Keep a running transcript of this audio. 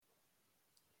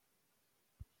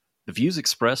The views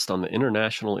expressed on the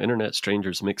International Internet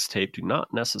Strangers Mixtape do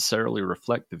not necessarily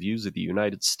reflect the views of the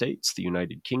United States, the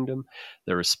United Kingdom,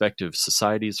 their respective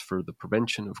societies for the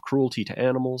prevention of cruelty to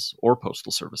animals, or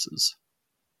postal services.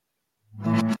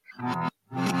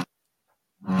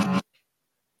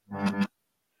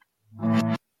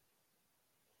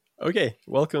 Okay,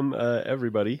 welcome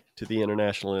everybody to the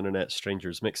International Internet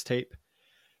Strangers Mixtape.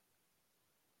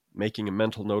 Making a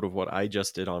mental note of what I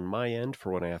just did on my end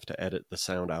for when I have to edit the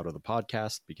sound out of the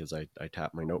podcast because I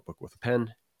tap my notebook with a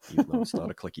pen, even though it's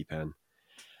not a clicky pen.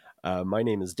 My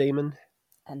name is Damon.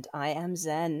 And I am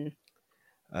Zen.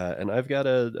 And I've got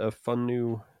a fun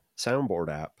new soundboard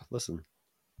app. Listen.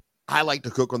 I like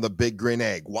to cook on the Big Green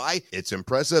Egg. Why? It's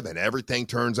impressive and everything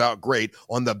turns out great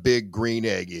on the Big Green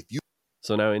Egg.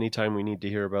 So now anytime we need to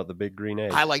hear about the Big Green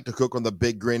Egg, I like to cook on the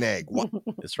Big Green Egg.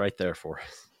 It's right there for us.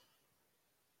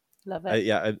 Love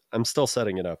it. I'm still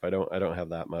setting it up. I don't have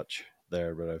that much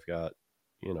there, but I've got,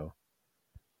 which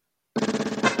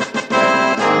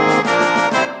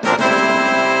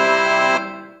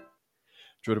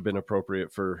would have been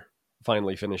appropriate for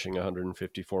finally finishing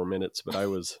 154 minutes, but I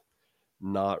was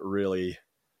not really,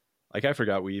 I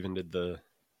forgot we even did the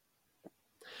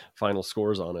final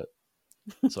scores on it.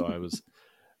 So I was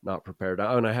not prepared.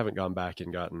 Oh, and I haven't gone back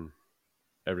and gotten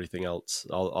everything else,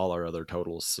 all our other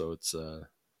totals. So it's,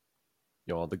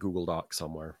 on the Google Doc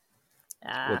somewhere.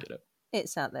 We'll get it.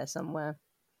 It's out there somewhere.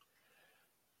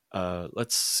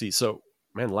 Let's see. So,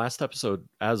 man, last episode,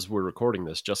 as we're recording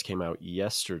this, just came out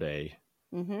yesterday.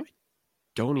 Mm-hmm. I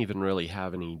don't even really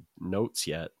have any notes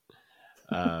yet.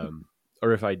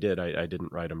 Or if I did, I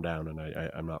didn't write them down, and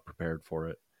I'm not prepared for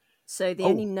it. So the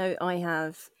only note I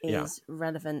have is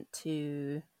relevant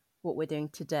to what we're doing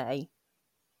today.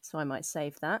 So I might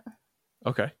save that.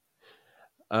 Okay.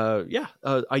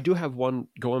 I do have one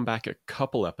going back a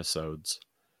couple episodes.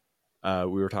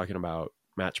 We were talking about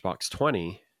Matchbox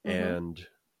 20 and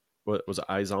what was it,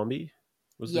 iZombie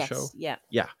was the show? Yeah.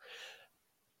 Yeah.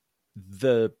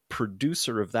 The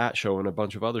producer of that show and a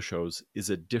bunch of other shows is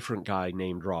a different guy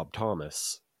named Rob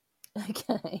Thomas.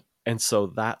 Okay. And so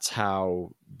that's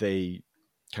how they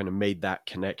kind of made that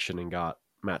connection and got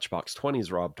Matchbox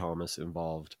 20's Rob Thomas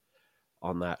involved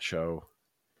on that show.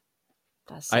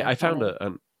 I found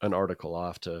an article. I'll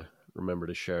have to remember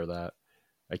to share that.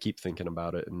 I keep thinking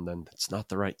about it, and then it's not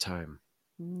the right time.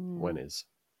 When is?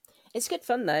 It's good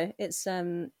fun though. It's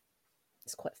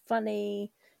quite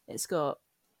funny. It's got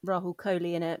Rahul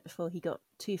Kohli in it before he got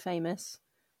too famous.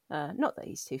 Not that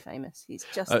he's too famous. He's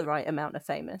just the right amount of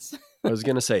famous. I was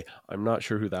going to say, I'm not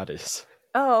sure who that is.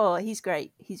 Oh, he's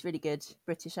great. He's really good.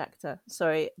 British actor.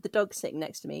 Sorry, the dog's sitting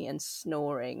next to me and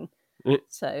snoring.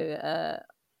 So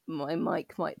my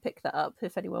mic might pick that up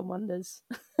if anyone wonders.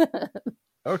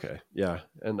 Okay, yeah.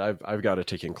 And I've got a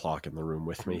ticking clock in the room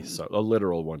with me. So a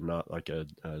literal one, not like a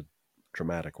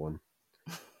dramatic one.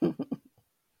 The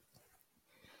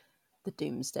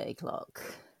doomsday clock.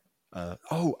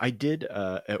 I did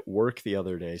at work the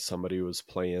other day. Somebody was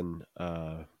playing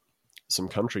some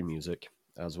country music,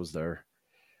 as was their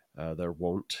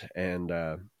wont, and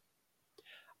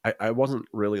I wasn't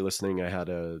really listening. I had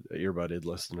a earbud in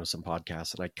listening to some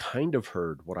podcasts, and I kind of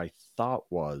heard what I thought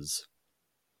was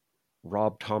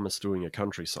Rob Thomas doing a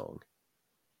country song.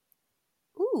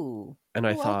 Ooh, and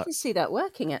I thought I can see that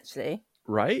working actually.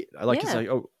 Right? It's like,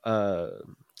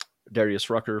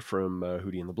 Darius Rucker from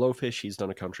Hootie and the Blowfish, he's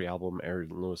done a country album. Aaron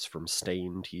Lewis from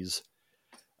Stained, he's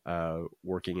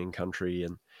working in country,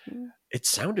 and it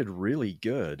sounded really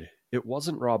good. It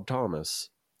wasn't Rob Thomas,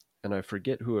 and I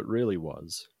forget who it really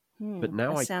was. But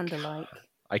now sound alike.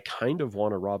 I kind of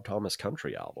want a Rob Thomas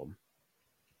country album.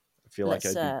 I feel let's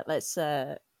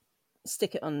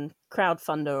stick it on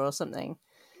Crowdfunder or something.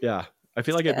 Yeah, I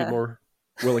feel like I'd be more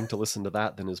willing to listen to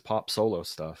that than his pop solo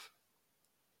stuff.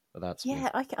 That's me.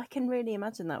 I can really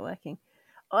imagine that working.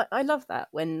 I love that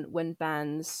when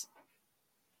bands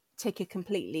take a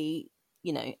completely,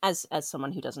 as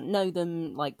someone who doesn't know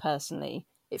them like personally,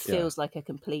 it feels like a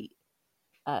complete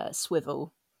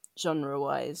swivel genre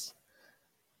wise,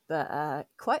 but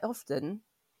quite often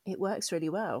it works really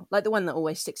well. Like the one that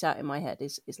always sticks out in my head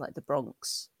is like the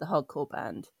Bronx, the hardcore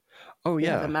band. Oh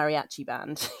yeah, the mariachi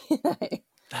band.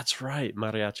 That's right,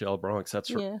 Mariachi El Bronx.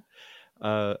 That's right.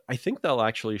 Yeah. I think they'll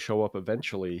actually show up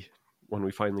eventually when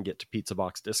we finally get to Pizza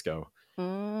Box Disco.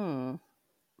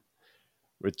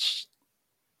 Which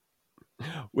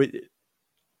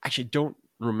actually don't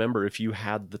remember if you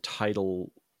had the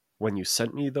title when you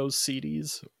sent me those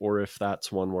CDs, or if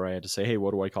that's one where I had to say, hey,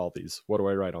 what do I call these? What do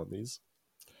I write on these?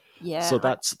 Yeah. So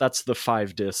that's the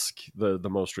 5-disc, the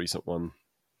most recent one.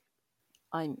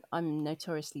 I'm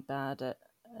notoriously bad at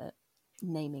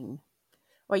naming.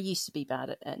 Or I used to be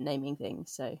bad at naming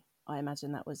things, so I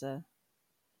imagine that was a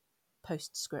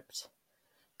postscript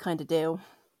kind of deal.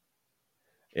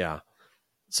 Yeah.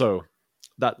 So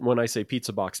that when I say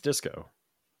Pizza Box Disco,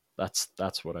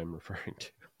 that's what I'm referring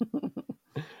to.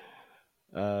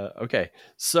 Okay.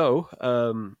 So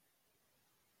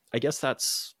I guess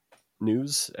that's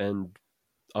news and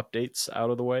updates out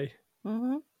of the way.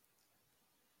 Mm-hmm.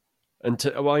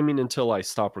 Until I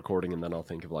stop recording, and then I'll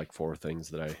think of like 4 things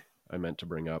that I meant to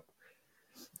bring up.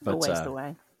 But, always the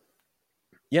way.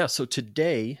 Yeah. So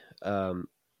today,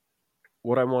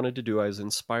 what I wanted to do, I was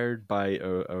inspired by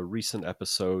a recent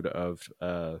episode of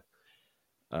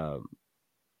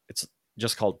it's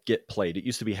just called Get Played. It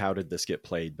used to be How Did This Get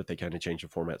Played, but they kind of changed the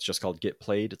format. It's just called Get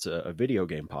Played. It's a video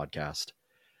game podcast,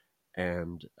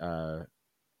 and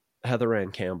Heather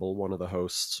Ann Campbell, one of the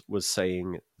hosts, was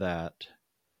saying that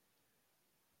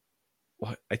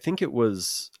I think it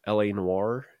was L.A.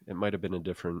 Noire. It might have been a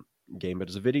different game, but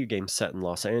it's a video game set in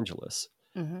Los Angeles.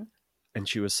 Mm-hmm. And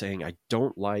she was saying, I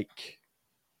don't like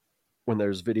when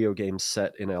there's video games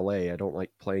set in LA. I don't like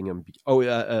playing them. It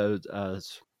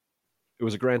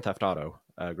was a Grand Theft Auto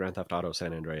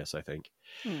San Andreas, I think.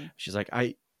 She's like,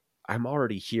 I'm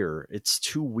already here. It's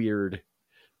too weird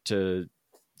to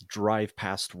drive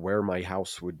past where my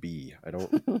house would be. I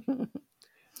don't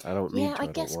need to. I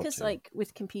guess because like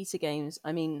with computer games,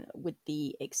 I mean, with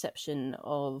the exception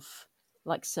of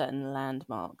like certain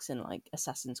landmarks in like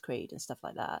Assassin's Creed and stuff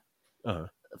like that,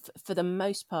 for the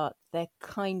most part, they're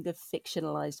kind of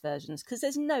fictionalized versions, because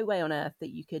there's no way on earth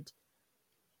that you could,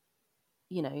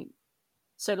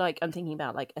 so like I'm thinking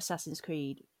about like Assassin's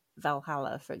Creed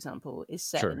Valhalla, for example, is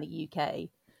set in the UK,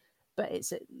 but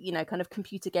it's a kind of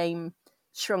computer game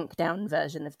shrunk down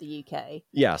version of the UK.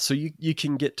 Yeah, so you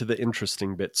can get to the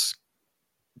interesting bits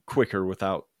quicker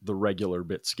without the regular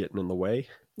bits getting in the way.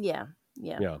 Yeah.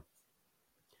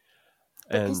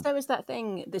 Because there was that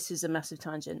thing, this is a massive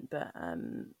tangent, but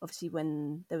obviously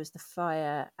when there was the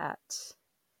fire at,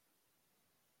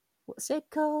 what's it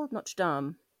called? Notre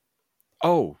Dame.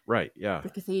 Oh, right, yeah. The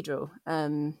cathedral.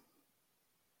 The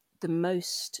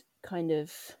most kind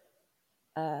of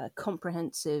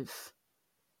comprehensive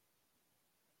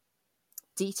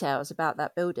details about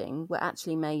that building were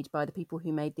actually made by the people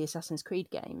who made the Assassin's Creed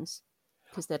games,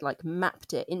 because they'd like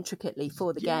mapped it intricately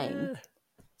for the game.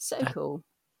 So cool.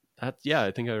 I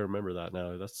think I remember that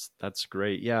now. That's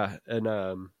great. Yeah.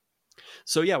 And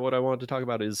so yeah, what I wanted to talk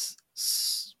about is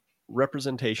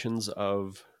representations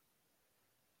of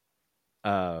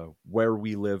where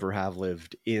we live or have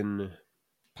lived in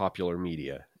popular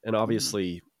media. And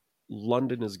obviously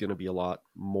London is going to be a lot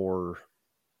more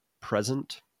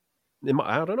present.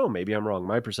 I don't know, maybe I'm wrong.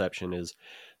 My perception is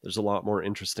there's a lot more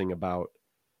interesting about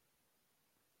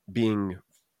being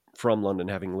from London,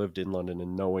 having lived in London,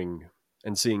 and knowing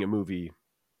and seeing a movie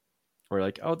where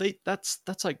like, oh, that's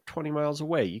like 20 miles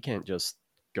away. You can't just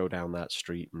go down that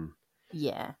street and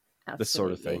absolutely. This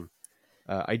sort of thing.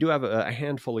 I do have a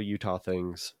handful of Utah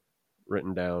things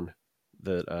written down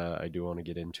that I do want to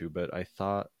get into, but I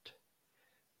thought,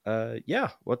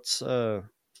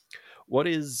 what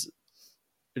is,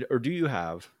 or do you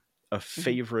have a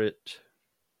favorite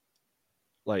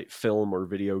like film or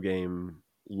video game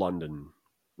London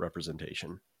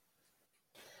representation?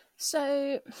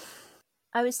 So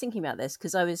I was thinking about this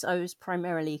because I was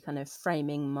primarily kind of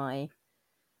framing my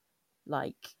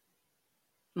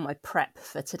prep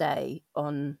for today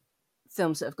on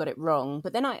films that have got it wrong,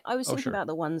 but then I was thinking about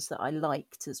the ones that I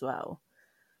liked as well,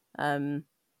 and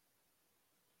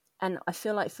I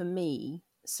feel like for me,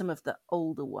 some of the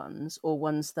older ones or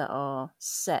ones that are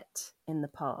set in the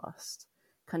past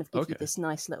kind of give you this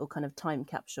nice little kind of time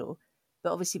capsule.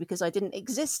 But obviously, because I didn't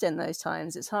exist in those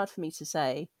times, it's hard for me to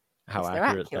say how if they're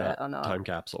accurate that or not. Time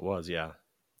capsule was. Yeah.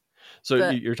 So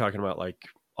you're talking about like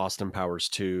Austin Powers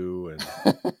 2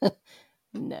 and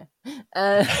no.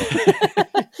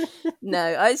 No,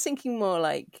 I was thinking more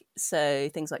like, so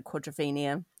things like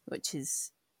Quadrophenia, which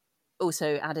is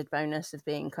also added bonus of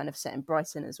being kind of set in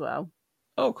Brighton as well.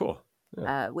 Oh, cool.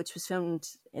 Yeah. Which was filmed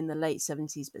in the late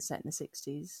 70s but set in the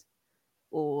 60s.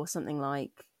 Or something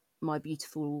like My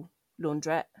Beautiful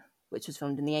Laundrette, which was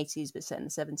filmed in the 80s but set in the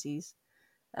 70s.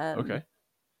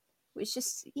 Which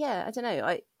just, I don't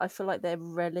know. I feel like they're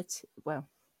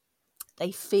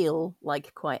they feel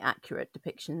like quite accurate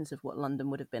depictions of what London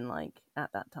would have been like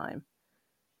at that time.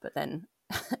 But then,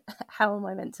 how am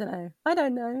I meant to know? I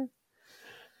don't know.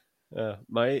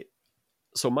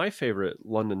 My favorite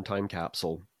London time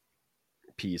capsule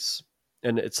piece,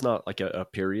 and it's not like a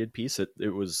period piece.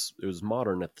 It was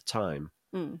modern at the time.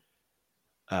 Mm.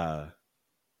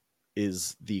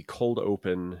 Is the cold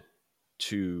open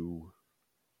to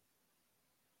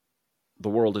The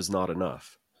World Is Not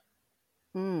Enough.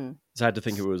 Mm. So I had to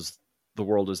think it was The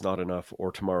World Is Not Enough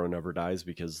or Tomorrow Never Dies,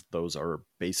 because those are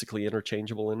basically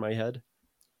interchangeable in my head.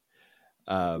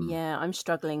 Yeah, I'm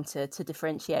struggling to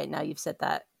differentiate now you've said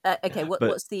that. Okay, but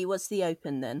what's the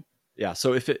open then? yeah,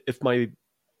 so if my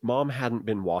mom hadn't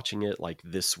been watching it like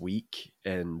this week,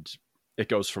 and it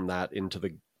goes from that into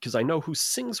because I know who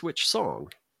sings which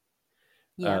song.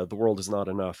 Yeah. The World Is Not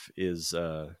Enough is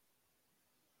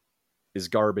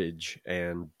Garbage,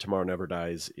 and Tomorrow Never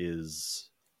Dies is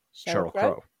Sheryl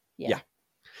Crow. Yeah.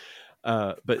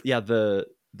 But yeah,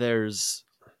 there's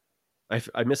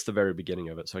I missed the very beginning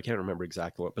of it, so I can't remember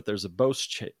exactly what. But there's a boat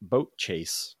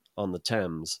chase on the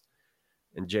Thames,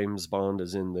 and James Bond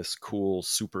is in this cool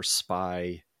super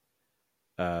spy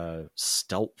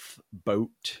stealth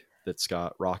boat that's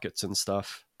got rockets and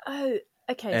stuff. Oh,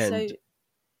 okay. And so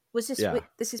was this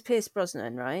this is Pierce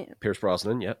Brosnan, right? Pierce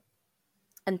Brosnan, yep.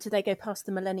 And do they go past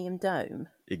the Millennium Dome?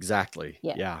 Exactly.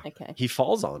 Yeah. Okay. He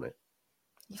falls on it.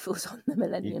 He falls on the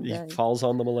Millennium Dome. He falls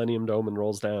on the Millennium Dome and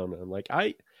rolls down. And I'm like,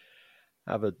 I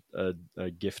have a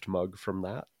gift mug from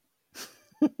that.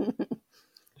 Gosh,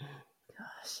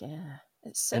 yeah.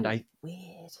 It's so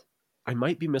weird. I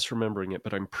might be misremembering it,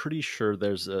 but I'm pretty sure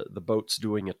there's the boat's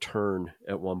doing a turn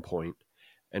at one point,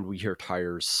 and we hear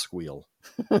tires squeal.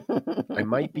 I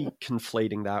might be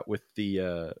conflating that with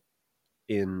the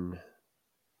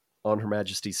on Her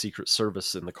Majesty's Secret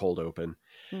Service in the cold open.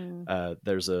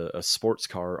 There's a sports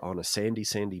car on a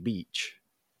sandy beach,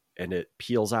 and it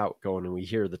peels out going, and we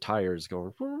hear the tires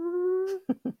going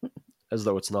as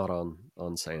though it's not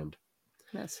on sand.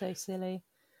 That's so silly.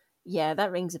 Yeah,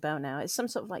 that rings a bell now. It's some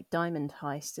sort of like diamond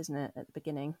heist, isn't it, at the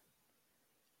beginning?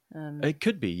 It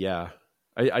could be, yeah.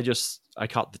 I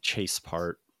caught the chase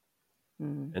part,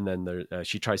 and then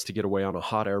she tries to get away on a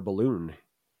hot air balloon.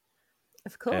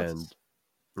 Of course.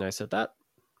 And I said that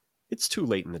it's too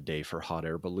late in the day for hot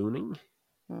air ballooning.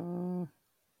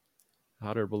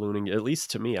 Hot air ballooning, at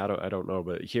least to me, I don't know,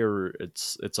 but here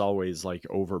it's always like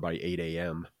over by 8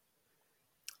 a.m.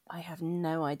 I have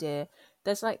no idea.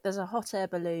 There's a hot air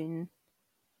balloon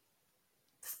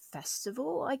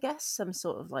festival, I guess, some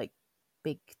sort of like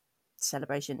big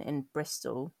celebration in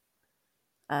Bristol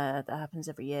that happens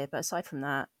every year. But aside from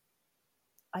that,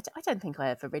 I don't think I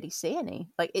ever really see any.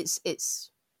 Like it's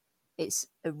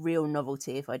a real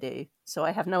novelty if I do. So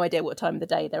I have no idea what time of the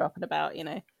day they're up and about, you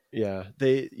know. Yeah,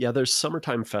 there's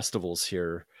summertime festivals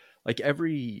here. Like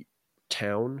every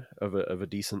town of a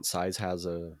decent size has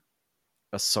a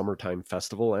summertime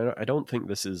festival. I don't think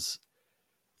this is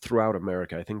throughout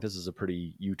America. I think this is a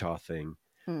pretty Utah thing.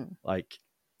 Like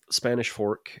Spanish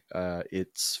Fork,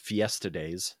 it's Fiesta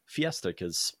Days. Fiesta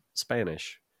because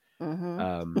Spanish.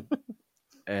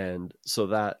 And so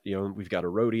that, we've got a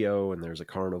rodeo, and there's a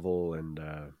carnival, and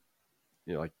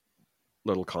like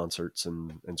little concerts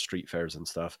and street fairs and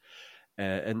stuff.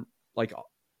 And like,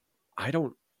 I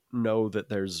don't know that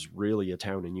there's really a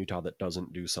town in Utah that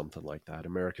doesn't do something like that.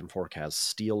 American Fork has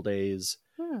Steel Days.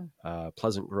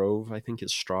 Pleasant Grove, I think,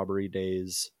 is Strawberry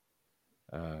Days.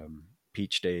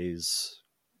 Peach Days.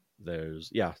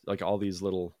 There's like all these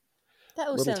little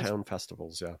town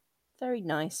festivals. Yeah, very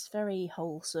nice, very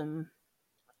wholesome.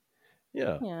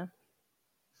 Yeah.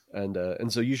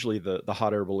 And so usually the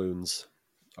hot air balloons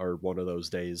are one of those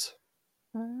days.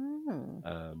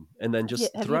 And then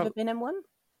just have you ever been in one?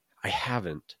 I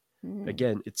haven't.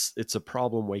 Again, it's a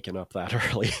problem waking up that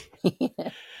early.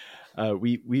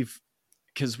 We've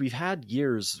had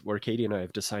years where Katie and I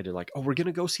have decided, like, oh, we're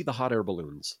gonna go see the hot air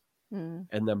balloons, and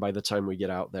then by the time we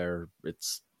get out there,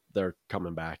 they're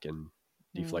coming back and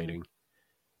deflating.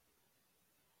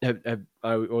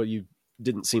 Well, you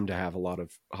didn't seem to have a lot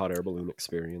of hot air balloon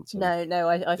experience. No,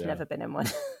 I've never been in one.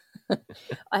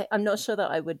 I'm not sure that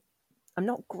I would. I'm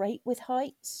not great with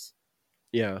heights.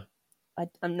 Yeah.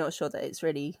 I'm not sure that it's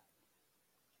really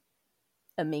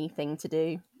a me thing to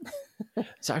do.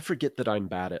 So I forget that I'm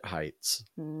bad at heights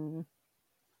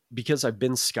because I've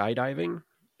been skydiving.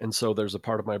 And so there's a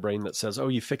part of my brain that says, oh,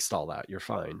 you fixed all that, you're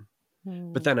fine.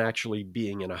 But then actually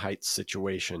being in a heights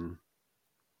situation,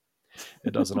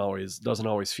 it doesn't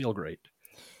always feel great.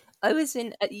 I was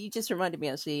in, you just reminded me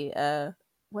actually,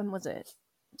 when was it?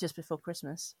 Just before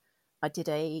Christmas. I did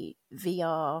a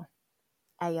VR,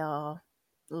 AR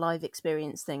live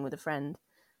experience thing with a friend.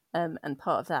 And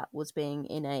part of that was being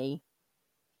in a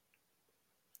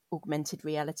augmented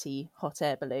reality hot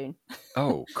air balloon.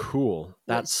 Oh, cool.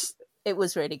 It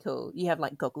was really cool. You have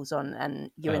like goggles on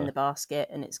and you're in the basket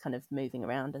and it's kind of moving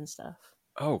around and stuff.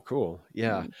 Oh, cool.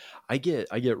 Yeah. I get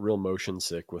real motion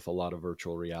sick with a lot of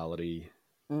virtual reality.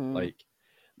 Like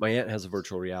my aunt has a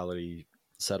virtual reality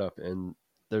setup, and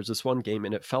there's this one game,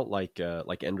 and it felt like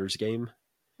Ender's Game,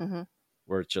 Mm-hmm.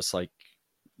 where it's just like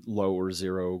low or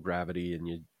zero gravity, and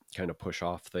you kind of push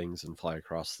off things and fly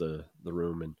across the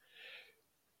room. And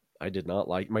I did not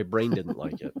like. My brain didn't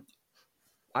like it.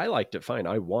 I liked it fine.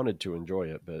 I wanted to enjoy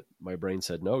it, but my brain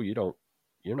said, "No, you don't.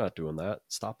 You're not doing that.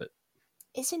 Stop it."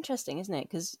 It's interesting, isn't it?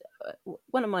 Because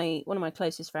one of my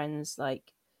closest friends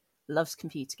like loves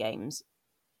computer games,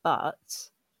 but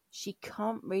she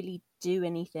can't really do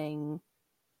anything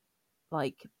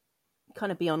like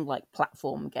kind of beyond like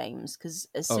platform games, because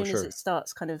as soon as it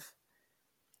starts kind of,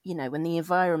 when the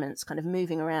environment's kind of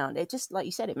moving around, it just, like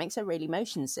you said, it makes her really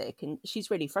motion sick, and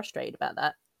she's really frustrated about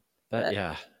that.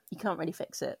 Yeah, you can't really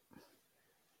fix it.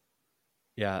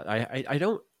 Yeah, I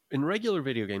don't, in regular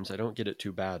video games I don't get it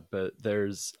too bad, but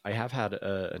I have had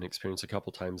an experience a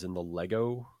couple times in the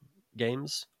Lego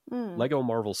games. Lego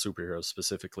Marvel Superheroes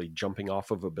specifically, jumping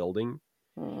off of a building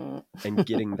and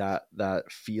getting that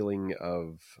feeling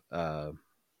of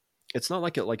it's not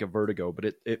like a vertigo, but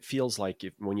it feels like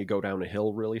when you go down a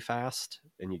hill really fast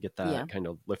and you get that kind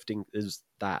of lifting, it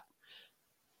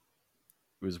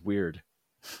was weird.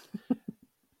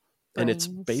 And it's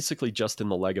basically just in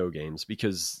the Lego games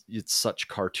because it's such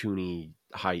cartoony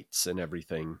heights and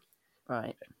everything.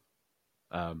 Right.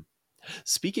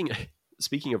 Speaking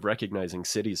of recognizing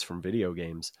cities from video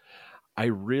games, I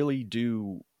really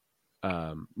do.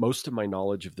 Most of my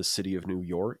knowledge of the city of New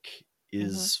York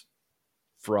is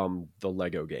from the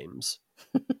Lego games,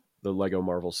 the Lego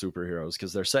Marvel Superheroes,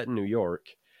 because they're set in New York,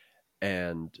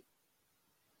 and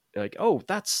like, oh,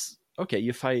 that's okay.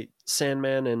 You fight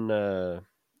Sandman and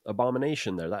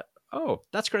Abomination there.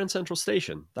 That's Grand Central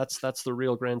Station. That's the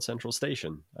real Grand Central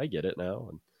Station. I get it now.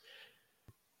 And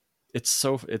it's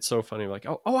so funny. Like,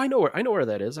 I know where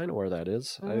that is. I know where that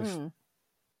is.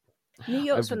 New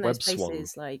York's one of those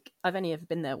places, like, I've only ever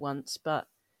been there once, but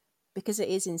because it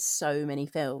is in so many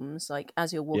films, like,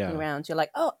 as you're walking around, you're like,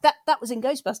 oh, that was in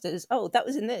Ghostbusters. Oh, that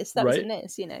was in this. That was in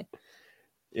this,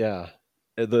 Yeah.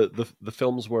 The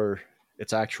films where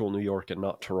it's actual New York and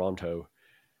not Toronto.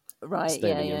 Right,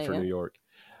 standing in for New York.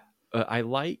 I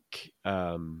like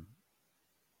Royal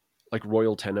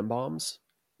Tenenbaums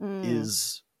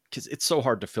is because it's so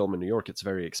hard to film in New York. It's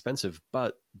very expensive,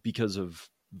 but because of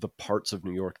the parts of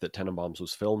New York that Tenenbaums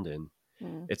was filmed in,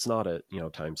 it's not at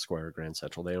Times Square, Grand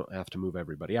Central. They don't have to move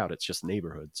everybody out. It's just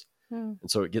neighborhoods, and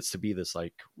so it gets to be this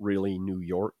like really New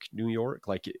York.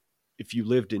 Like if you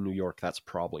lived in New York, that's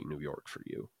probably New York for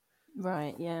you,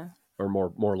 right? Yeah, or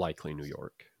more likely New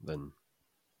York than.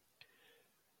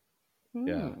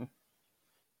 Yeah,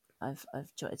 I've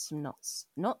jotted some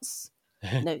notes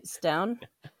down.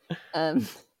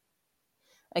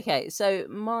 Okay, so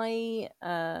my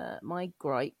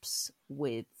gripes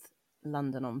with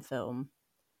London on Film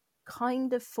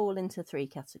kind of fall into 3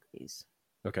 categories.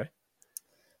 Okay.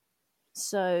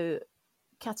 So,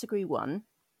 category 1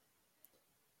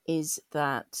 is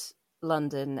that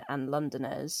London and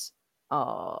Londoners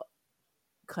are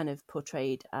kind of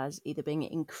portrayed as either being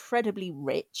incredibly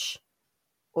rich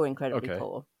or incredibly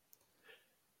poor.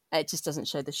 It just doesn't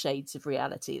show the shades of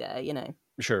reality there,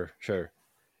 Sure.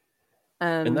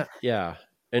 And that,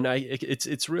 and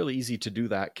it's really easy to do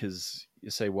that because you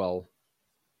say, well,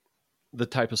 the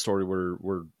type of story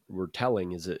we're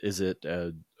telling, is it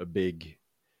a big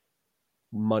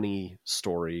money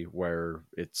story where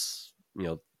it's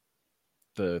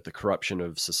the corruption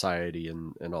of society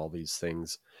and all these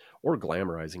things, or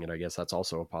glamorizing it? I guess that's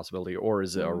also a possibility. Or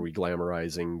is it are we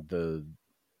glamorizing the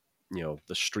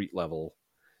street level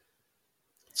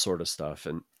sort of stuff?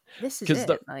 And this is it.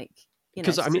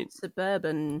 Because I mean,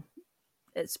 suburban,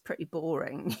 it's pretty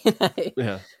boring.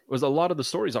 Yeah, was a lot of the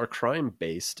stories are crime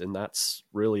based, and that's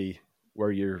really where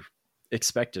you're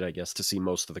expected, I guess, to see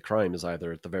most of the crime is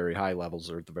either at the very high levels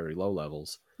or at the very low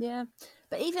levels. Yeah,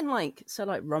 but even like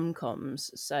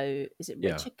rom-coms. So is it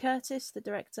Richard Curtis, the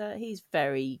director? He's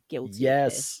very guilty.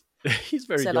 Yes, he's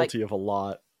very guilty of a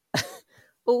lot.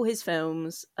 All his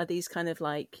films are these kind of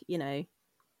like,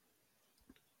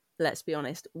 let's be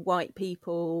honest, white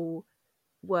people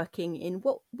working in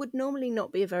what would normally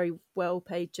not be a very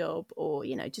well-paid job, or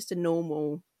just a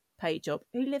normal paid job,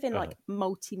 who live in like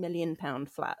multi-million-pound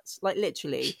flats, like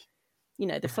literally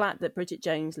the flat that Bridget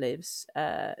Jones lives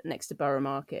next to Borough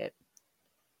Market,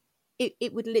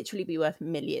 it would literally be worth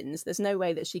millions. There's no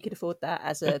way that she could afford that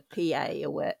as a PA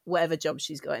or whatever job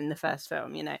she's got in the first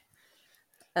film.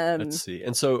 Let's see.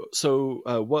 And so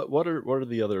what are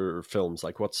the other films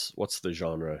like? What's the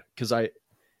genre? Because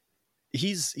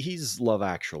he's Love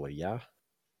Actually, yeah.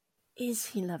 Is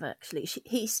he Love Actually?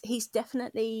 He's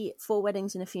definitely 4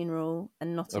 Weddings and a Funeral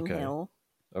and Notting Hill.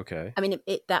 Okay. I mean,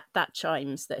 that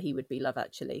chimes that he would be Love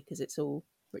Actually, because it's all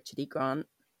Richard E. Grant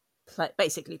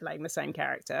basically playing the same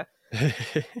character.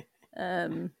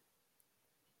 Um,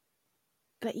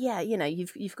 but yeah,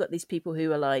 you've got these people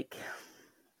who are like,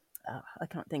 I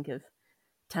can't think of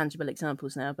tangible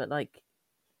examples now, but like,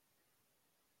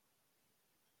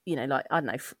 like, I don't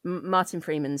know, Martin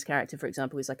Freeman's character, for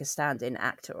example, is like a stand-in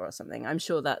actor or something. I'm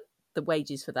sure that the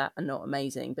wages for that are not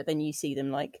amazing, but then you see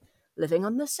them like living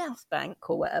on the South Bank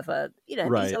or whatever.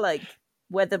 Right. These are like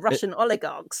where the Russian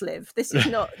oligarchs live. This is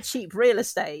not cheap real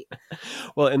estate.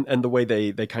 Well, and the way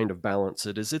they kind of balance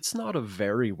it is it's not a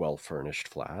very well furnished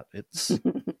flat. It's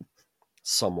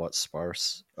somewhat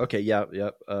sparse. Okay, yeah.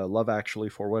 Love Actually,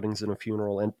 Four Weddings and a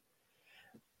Funeral, and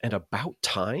About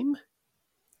Time.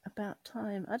 About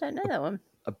Time. I don't know that one.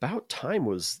 About Time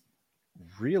was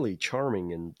really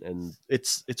charming, and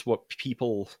it's what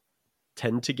people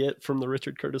tend to get from the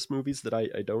Richard Curtis movies that I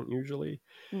don't usually.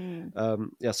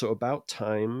 So About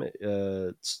Time,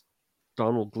 it's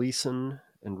Donald Gleason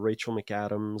and Rachel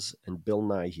McAdams and Bill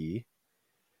Nighy.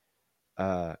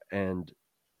 And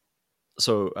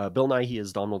so Bill Nighy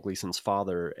is Donald Gleason's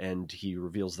father, and he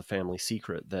reveals the family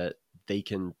secret that they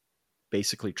can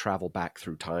basically travel back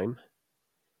through time.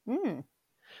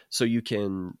 So you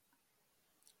can,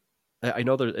 I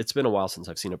know it's been a while since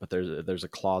I've seen it, but there's a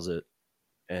closet,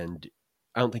 and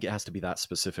I don't think it has to be that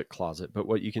specific closet, but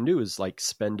what you can do is like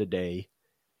spend a day,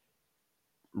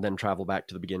 then travel back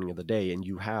to the beginning of the day, and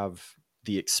you have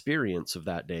the experience of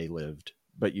that day lived,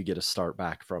 but you get to start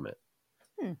back from it.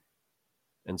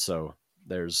 And so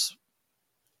there's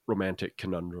romantic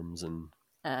conundrums and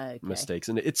mistakes,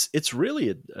 and it's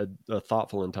really a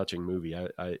thoughtful and touching movie.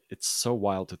 It's so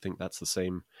wild to think that's the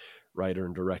same writer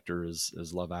and director as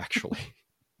Love Actually.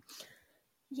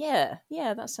 Yeah,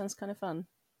 that sounds kind of fun.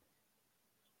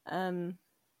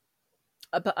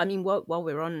 But I mean, while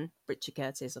we're on Richard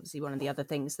Curtis, obviously one of the other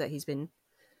things that he's been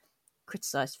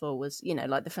criticised for was,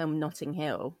 like the film Notting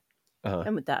Hill.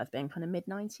 When would that have been? Kind of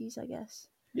mid-90s, I guess.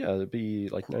 Yeah, it'd be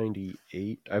like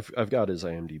 98. I've got his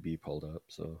IMDb pulled up,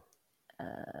 so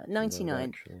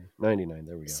 99. 99,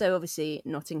 there we go. So obviously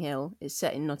Notting Hill is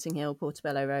set in Notting Hill,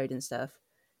 Portobello Road and stuff,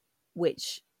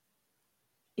 which,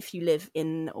 if you live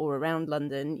in or around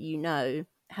London,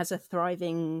 has a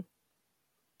thriving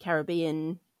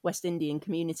Caribbean, West Indian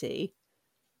community.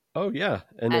 Oh yeah,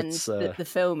 and it's the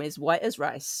film is white as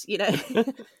rice.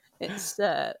 It's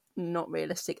not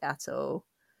realistic at all.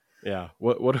 Yeah.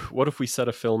 What if we set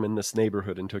a film in this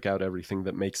neighborhood and took out everything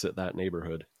that makes it that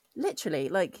neighborhood? Literally,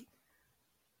 like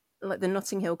the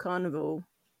Notting Hill Carnival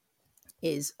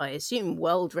is, I assume,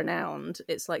 world renowned.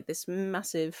 It's like this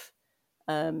massive,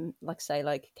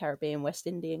 like Caribbean, West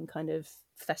Indian kind of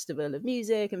festival of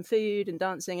music and food and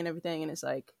dancing and everything. And it's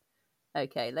like,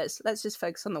 okay, let's just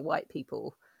focus on the white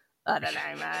people. I don't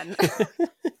know, man.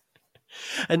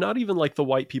 And not even like the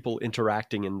white people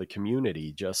interacting in the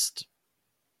community, just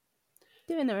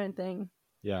doing their own thing.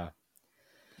 Yeah,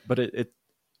 but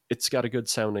it's got a good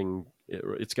sounding.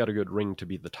 It's got a good ring to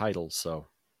be the title. So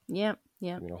yeah,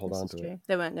 I'm gonna hold on to it.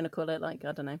 They weren't going to call it like,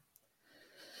 I don't know,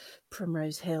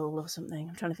 Primrose Hill or something.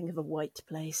 I'm trying to think of a white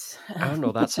place. I don't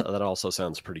know. That also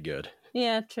sounds pretty good.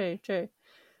 Yeah, true.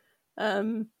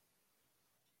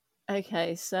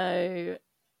 Okay, so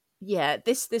yeah,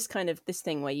 this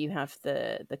thing where you have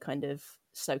the kind of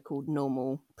so-called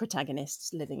normal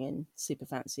protagonists living in super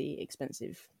fancy,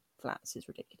 expensive flats is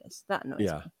ridiculous. That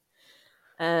annoys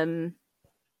me.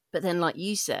 But then, like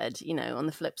you said, on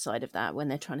the flip side of that, when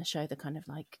they're trying to show the kind of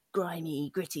like grimy,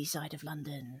 gritty side of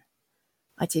London,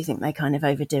 I do think they kind of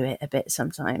overdo it a bit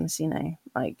sometimes.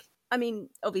 Like, I mean,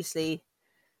 obviously,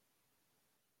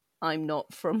 I'm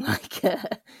not from like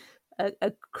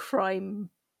a crime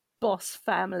boss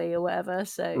family or whatever,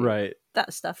 so right.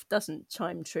 That stuff doesn't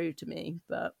chime true to me.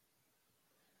 But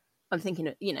I'm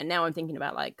thinking, now I'm thinking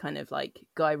about like kind of like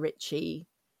Guy Ritchie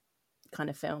kind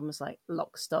of films like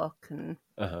Lock, Stock and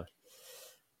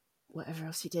whatever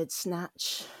else he did,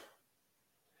 Snatch.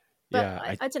 But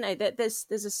yeah, I don't know. There's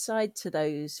a side to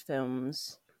those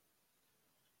films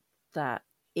that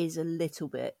is a little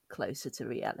bit closer to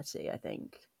reality, I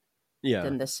think,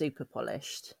 than the super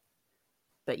polished.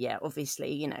 But yeah,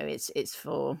 obviously, it's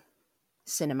for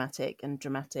cinematic and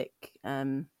dramatic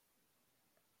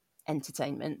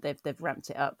entertainment. They've ramped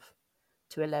it up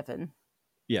to 11.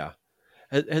 Yeah.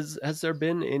 Has there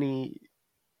been any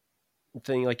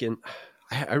thing like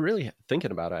I really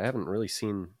thinking about it, I haven't really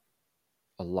seen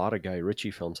a lot of Guy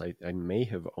Ritchie films. I may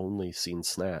have only seen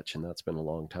Snatch, and that's been a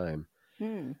long time.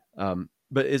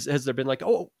 But has there been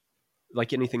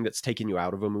like anything that's taken you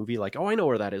out of a movie? Like, I know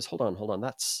where that is. Hold on.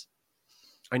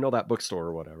 I know that bookstore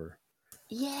or whatever.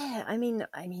 Yeah,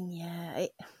 yeah.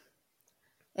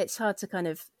 It's hard to kind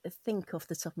of think off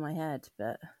the top of my head,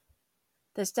 but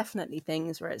there's definitely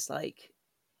things where it's like.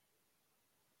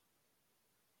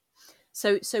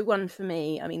 So one for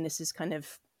me. I mean, this is kind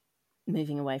of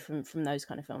moving away from those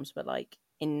kind of films, but like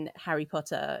in Harry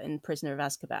Potter and Prisoner of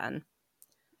Azkaban,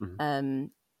 Mhm.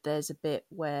 There's a bit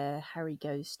where Harry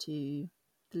goes to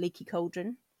the Leaky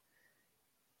Cauldron,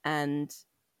 and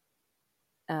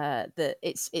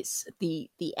it's the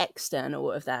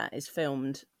external of that is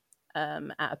filmed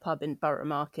at a pub in Borough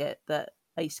Market that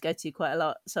I used to go to quite a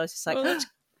lot. So I was just like, Oh, that's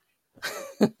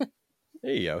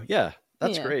there you go. Yeah,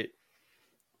 that's yeah. great.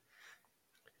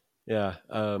 Yeah.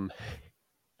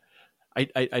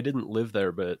 I didn't live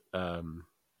there, but I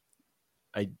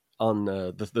on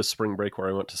the spring break where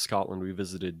I went to Scotland, we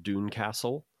visited Doune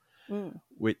Castle,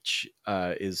 which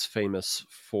is famous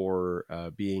for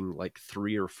being like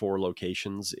 3 or 4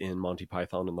 locations in Monty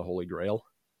Python and the Holy Grail.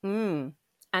 And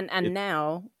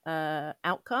now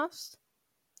Outcast.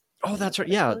 Oh, that's right.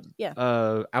 Yeah. Yeah.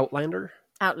 Outlander.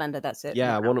 Outlander, that's it.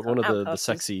 Yeah, Not one of the Outcast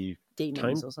sexy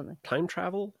demons or something. time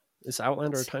travel. Is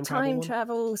Outlander a time travel? Time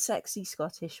travel, sexy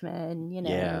Scottish men. You know.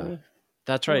 Yeah,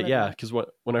 that's right. Yeah, because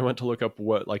when I went to look up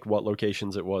what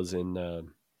locations it was in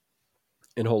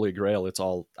Holy Grail, it's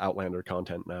all Outlander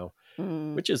content now,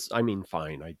 which is, I mean,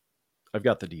 fine. I've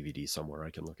got the DVD somewhere.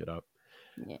 I can look it up.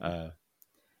 Yeah.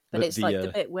 But it's like the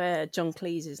bit where John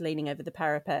Cleese is leaning over the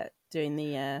parapet doing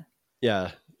the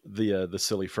the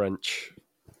silly French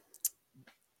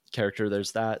character.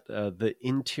 There's that. The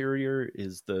interior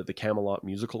is the Camelot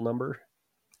musical number.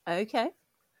 Okay.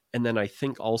 And then I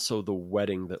think also the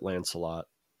wedding that Lancelot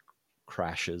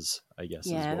crashes, I guess,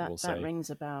 is what we'll say. That rings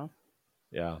a bell.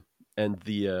 Yeah. And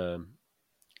the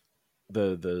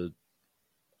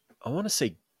I want to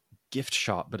say gift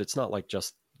shop, but it's not like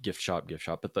just gift shop,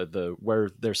 but the where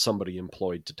there's somebody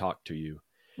employed to talk to you.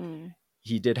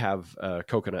 He did have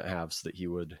coconut halves that he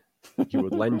would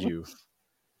lend you.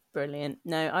 Brilliant.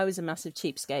 No, I was a massive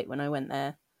cheapskate when I went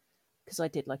there because I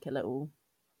did like a little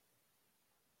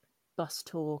bus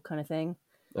tour kind of thing.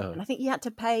 And I think you had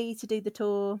to pay to do the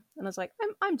tour. And I was like,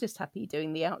 I'm just happy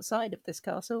doing the outside of this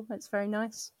castle. It's very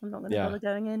nice. I'm not going to bother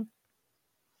going in.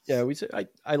 Yeah,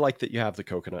 I like that you have the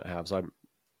coconut halves. I'm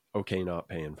okay not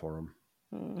paying for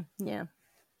them. Yeah.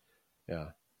 Yeah.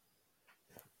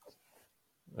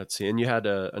 Let's see. And you had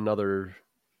another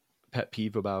pet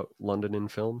peeve about London in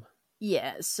film?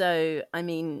 Yeah. So, I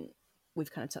mean,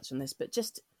 we've kind of touched on this, but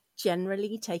just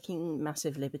generally taking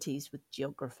massive liberties with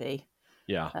geography.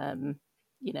 Yeah.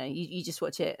 You know, you just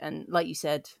watch it, and like you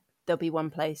said, there'll be one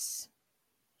place,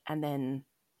 and then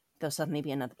there'll suddenly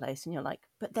be another place, and you're like,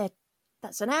 but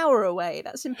that's an hour away.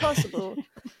 That's impossible.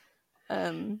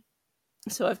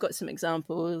 So I've got some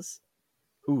examples.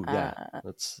 Ooh, yeah.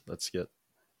 Let's get.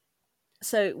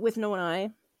 So with Northern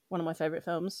Eye, one of my favourite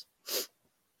films.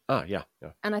 Yeah.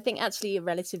 And I think actually a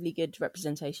relatively good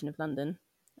representation of London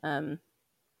in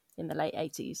the late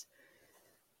 80s,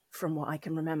 from what I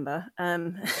can remember.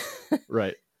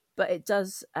 Right. But it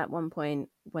does, at one point,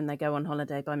 when they go on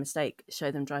holiday by mistake,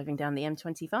 show them driving down the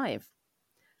M25,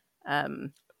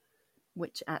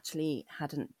 which actually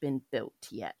hadn't been built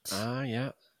yet.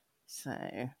 Yeah. So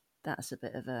that's a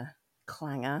bit of a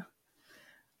clanger.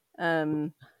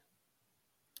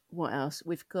 What else?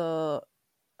 We've got,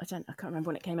 I can't remember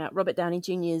when it came out, Robert Downey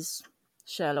Jr.'s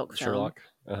Sherlock film. Sherlock?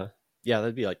 Yeah,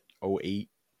 that'd be like 2008.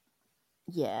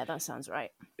 Yeah, that sounds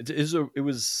right. It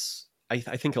was, I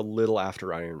think, a little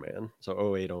after Iron Man. So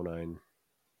 2008, 2009.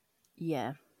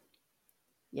 Yeah.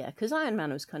 Yeah, because Iron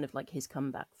Man was kind of like his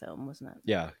comeback film, wasn't it?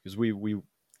 Yeah, because we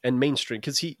and mainstream,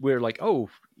 because we're like, oh,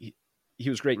 he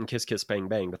was great in Kiss Kiss Bang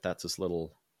Bang, but that's this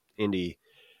little indie.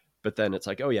 But then it's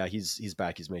like, oh yeah, he's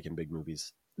back. He's making big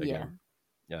movies again.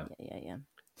 Yeah.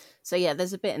 So yeah,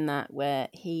 there's a bit in that where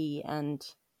he and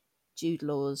Jude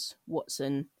Law's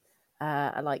Watson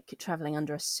are like traveling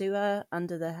under a sewer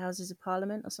under the Houses of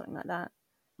Parliament or something like that,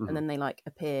 and then they like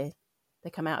appear. They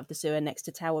come out of the sewer next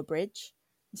to Tower Bridge.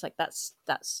 It's like that's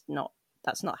not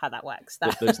how that works.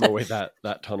 There's no way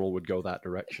that tunnel would go that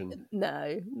direction.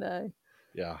 No.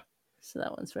 Yeah. So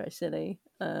that one's very silly.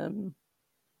 That's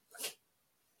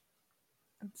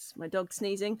my dog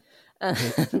sneezing.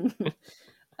 Like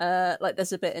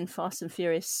there's a bit in Fast and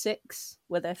Furious 6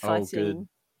 where they're fighting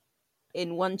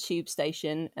in one tube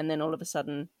station, and then all of a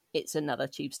sudden it's another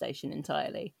tube station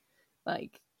entirely.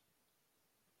 Like,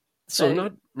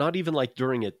 so not even like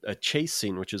during a chase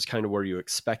scene, which is kind of where you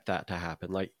expect that to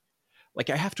happen. Like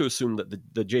I have to assume that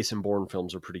the Jason Bourne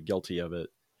films are pretty guilty of it.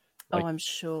 Like, I'm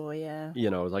sure, yeah. You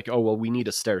know, like, oh well, we need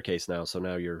a staircase now, so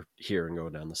now you're here and go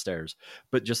down the stairs.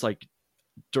 But just like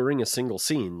during a single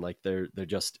scene, like they're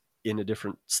just in a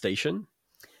different station.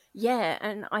 Yeah,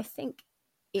 and I think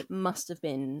it must have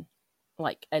been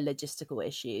like a logistical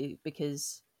issue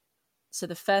because so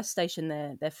the first station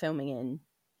they're filming in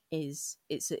is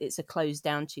it's a closed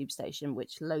down tube station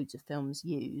which loads of films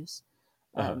use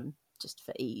just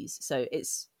for ease. So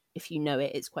it's if you know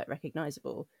it, it's quite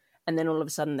recognizable. And then all of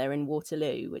a sudden they're in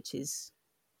Waterloo, which is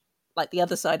like the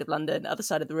other side of London, other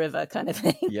side of the river kind of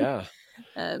thing. Yeah.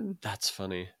 That's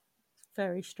funny.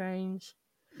 Very strange.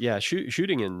 Yeah,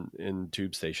 shooting in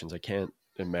tube stations, I can't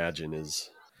imagine is...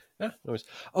 Yeah, no worries.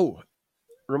 Oh,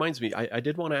 reminds me, I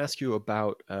did want to ask you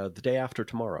about The Day After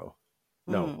Tomorrow.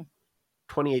 No,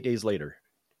 28 Days Later.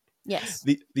 Yes.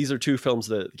 These are two films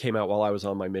that came out while I was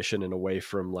on my mission and away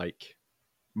from like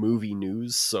movie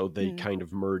news, so they kind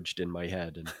of merged in my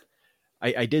head. And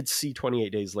I did see 28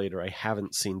 Days Later. I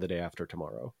haven't seen The Day After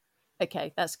Tomorrow.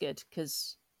 Okay, that's good,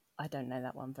 because I don't know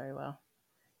that one very well.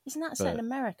 Isn't that set in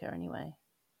America anyway?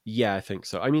 Yeah, I think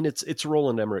so. I mean, it's a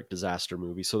Roland Emmerich disaster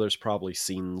movie, so there's probably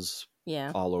scenes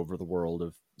all over the world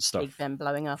of stuff. Big Ben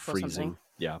blowing up freezing. Or something.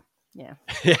 Yeah. Yeah.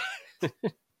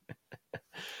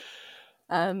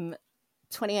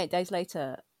 28 Days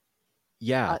Later.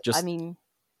 Yeah, I mean,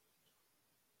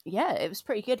 yeah, it was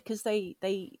pretty good because they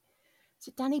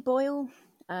so Danny Boyle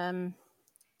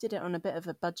did it on a bit of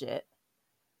a budget.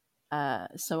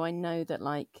 So I know that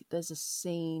like there's a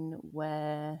scene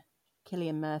where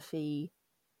Cillian Murphy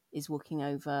is walking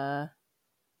over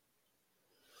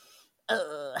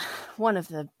one of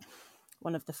the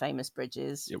famous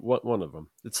bridges. Yeah, one of them.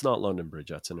 It's not London Bridge.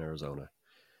 That's in Arizona.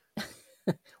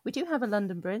 We do have a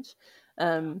London Bridge.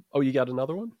 Oh, you got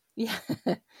another one? Yeah,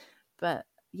 but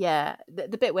yeah,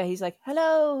 the bit where he's like,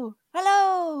 "Hello,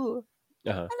 hello,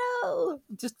 hello,"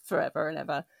 just forever and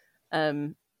ever.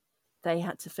 They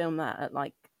had to film that at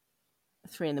like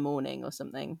 3 a.m. or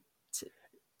something.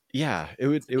 Yeah, it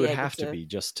would have to be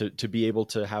just to be able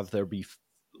to have there be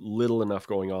little enough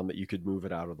going on that you could move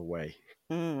it out of the way.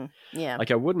 Yeah,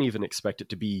 like I wouldn't even expect it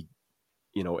to be,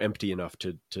 empty enough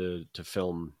to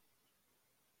film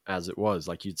as it was.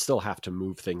 Like you'd still have to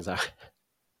move things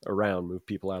around, move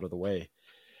people out of the way,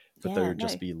 but there'd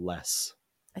just be less.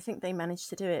 I think they managed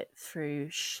to do it through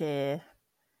sheer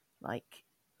like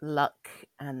luck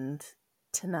and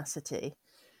tenacity.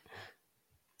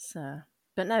 So,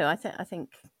 but no, I think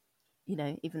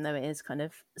even though it is kind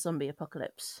of zombie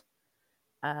apocalypse,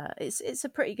 it's a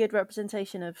pretty good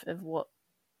representation of what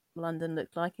London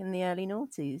looked like in the early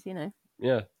noughties.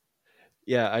 Yeah.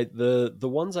 The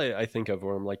ones I think of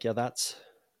where I'm like, yeah, that's.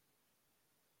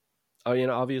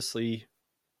 Obviously,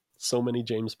 so many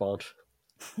James Bond,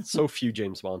 so few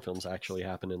James Bond films actually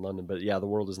happen in London. But yeah, The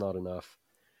World Is Not Enough,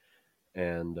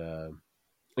 and I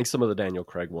think some of the Daniel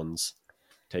Craig ones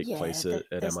take place at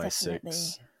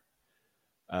MI6.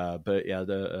 But yeah,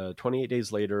 the 28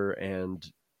 Days Later, and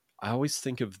I always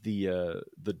think of the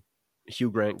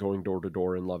Hugh Grant going door to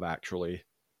door in Love Actually.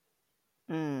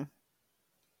 Because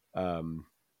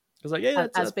like, yeah,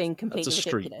 as being completely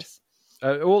ridiculous.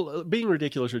 Well, being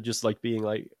ridiculous or just like being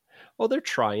like, oh, they're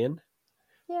trying.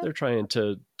 Yeah. They're trying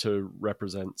to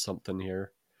represent something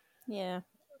here. Yeah.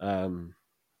 Oh,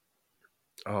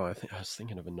 I was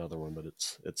thinking of another one, but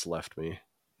it's left me.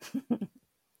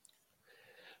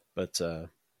 But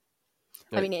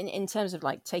I mean, in terms of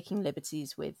like taking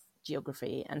liberties with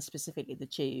geography and specifically the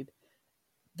tube,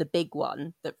 the big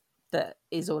one that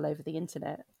is all over the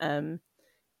internet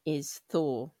is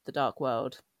Thor: The Dark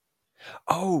World.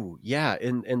 Oh yeah,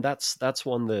 and that's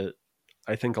one that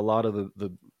I think a lot of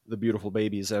the beautiful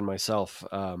babies and myself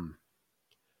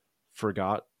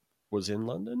forgot was in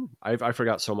London. I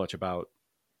forgot so much about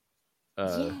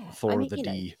Thor the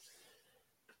D.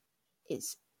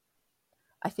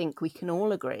 I think we can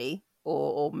all agree,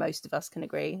 or most of us can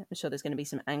agree. I'm sure there's going to be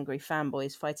some angry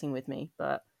fanboys fighting with me,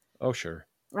 but oh sure,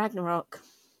 Ragnarok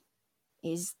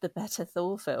is the better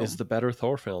Thor film.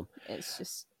 It's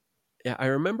just. Yeah, I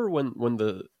remember when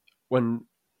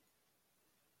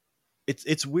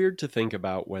it's weird to think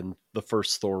about when the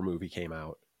first Thor movie came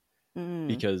out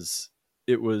because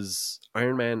it was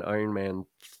Iron Man,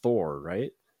 Thor,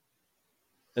 right?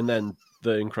 And then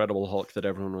the Incredible Hulk that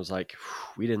everyone was like,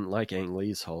 we didn't like Ang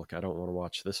Lee's Hulk. I don't want to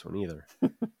watch this one either.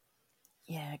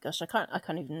 Yeah, gosh, I can't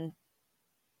even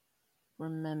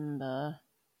remember.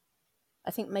 I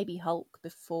think maybe Hulk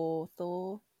before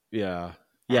Thor. Yeah.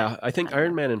 Yeah, I think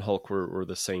Iron Man and Hulk were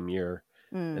the same year,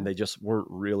 and they just weren't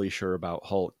really sure about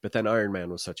Hulk. But then Iron Man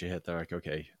was such a hit. They're like,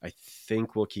 okay, I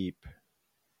think we'll keep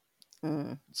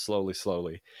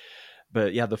slowly.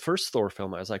 But yeah, the first Thor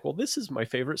film, I was like, well, this is my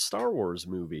favorite Star Wars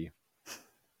movie.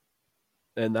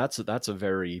 And that's a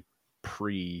very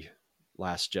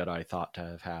Last Jedi thought to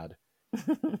have had.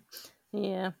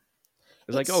 Yeah.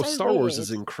 It's like, It's oh, so Star Wars weird.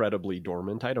 is incredibly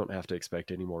dormant. I don't have to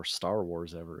expect any more Star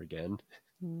Wars ever again.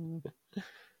 Mm.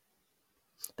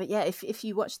 But yeah, if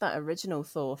you watch that original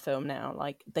Thor film now,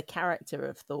 like the character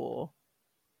of Thor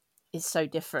is so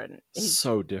different. He's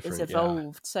So different,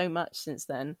 evolved so much since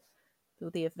then,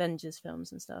 all the Avengers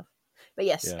films and stuff. But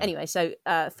yes, Yeah. anyway, so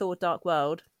Thor: Dark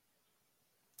World.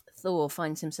 Thor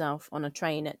finds himself on a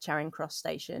train at Charing Cross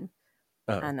Station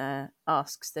and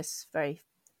asks this very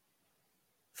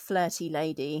flirty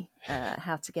lady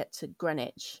how to get to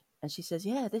Greenwich, and she says,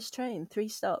 "Yeah, this train, 3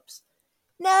 stops."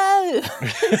 No,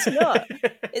 it's not.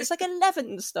 It's like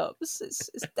 11 stops. It's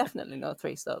definitely not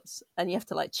 3 stops, and you have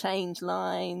to like change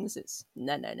lines. It's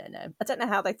no. I don't know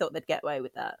how they thought they'd get away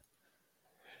with that.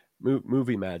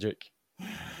 Movie magic.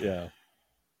 Yeah.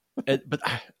 But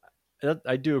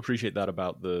I do appreciate that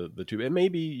about the two. It may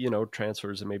be,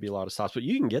 transfers and maybe a lot of stops, but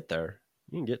you can get there.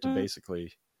 You can get to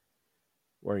basically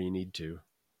where you need to.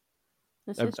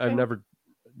 I've never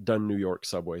done New York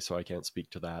subway, so I can't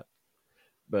speak to that.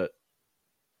 But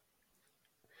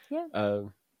yeah,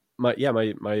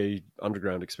 my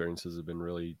underground experiences have been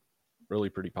really, really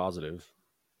pretty positive.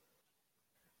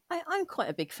 I'm quite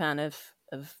a big fan of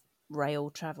rail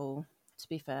travel. To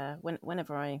be fair,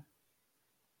 whenever I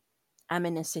am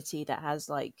in a city that has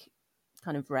like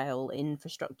kind of rail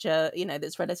infrastructure,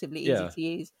 that's relatively easy to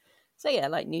use. So yeah,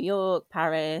 like New York,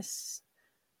 Paris,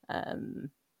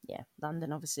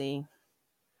 London, obviously.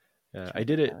 Yeah, I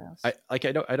did it.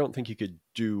 I don't think you could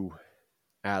do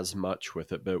as much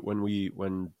with it, but when we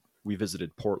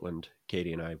visited Portland,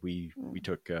 Katie and I, we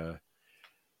took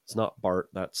it's not BART,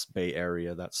 that's Bay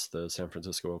Area, that's the San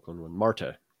Francisco Oakland one.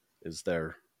 MARTA is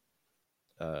their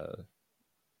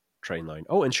train line.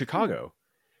 Oh, and Chicago.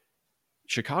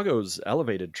 Chicago's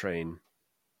elevated train,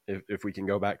 if we can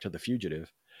go back to The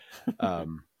Fugitive,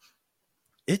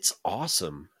 it's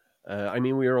awesome. I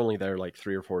mean, we were only there like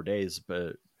 3 or 4 days,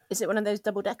 but is it one of those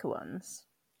double-decker ones?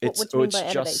 What do you mean by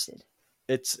elevated?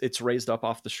 It's raised up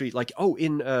off the street. Like,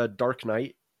 in Dark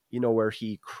Knight, where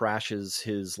he crashes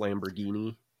his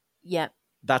Lamborghini? Yeah.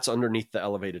 That's underneath the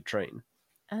elevated train.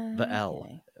 The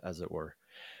L, as it were.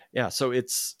 Yeah, so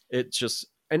it's just,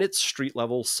 and it's street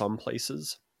level some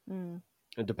places,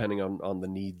 depending on the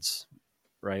needs,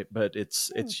 right? But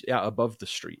it's above the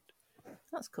street.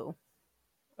 That's cool.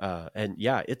 And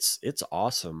yeah, it's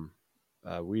awesome.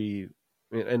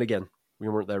 And again, we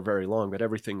weren't there very long, but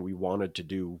everything we wanted to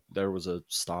do, there was a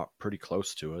stop pretty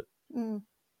close to it,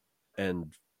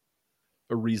 and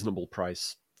a reasonable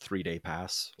price 3-day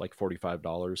pass, like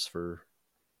 $45 for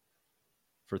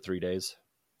 3 days.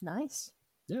 Nice.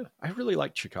 Yeah, I really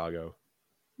liked Chicago.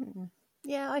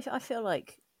 Yeah, I feel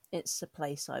like it's a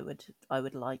place I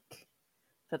would like,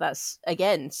 but that's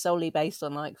again solely based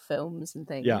on like films and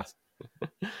things. Yeah,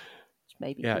 which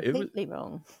may be completely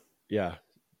wrong. Yeah,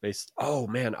 oh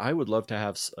man, I would love to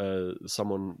have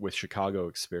someone with Chicago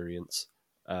experience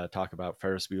talk about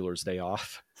Ferris Bueller's Day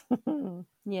Off.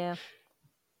 Yeah,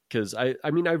 because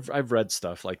I mean I've read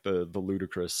stuff like the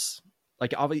ludicrous,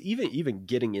 like even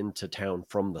getting into town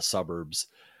from the suburbs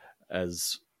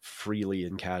as freely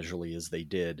and casually as they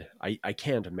did. I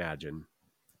can't imagine.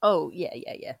 Oh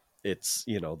yeah. It's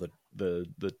the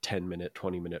 10-minute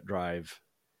 20-minute drive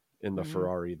in the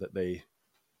Ferrari that they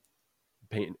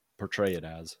portray it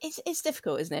as. It's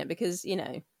difficult, isn't it? Because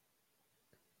a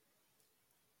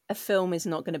film is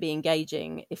not going to be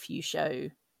engaging if you show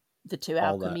the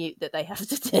 2-hour commute that they have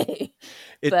to do.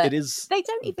 It is. They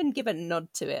don't even give a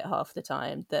nod to it half the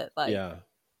time. That like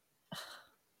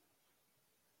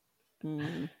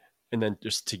And then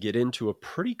just to get into a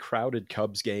pretty crowded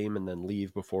Cubs game and then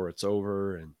leave before it's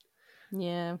over, and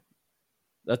I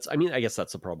guess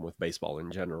that's the problem with baseball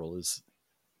in general, is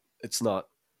it's not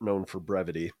known for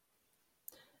brevity.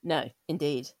 No,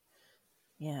 indeed.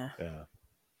 Yeah.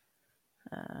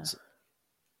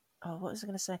 What was I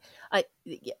going to say?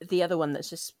 The other one that's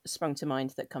just sprung to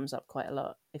mind that comes up quite a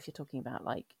lot if you're talking about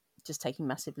like just taking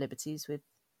massive liberties with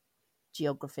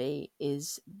geography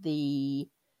is the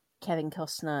Kevin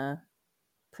Costner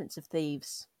Prince of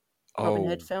Thieves Robin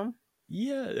Hood film.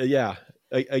 Yeah.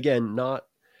 Again, not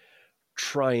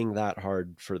trying that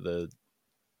hard for the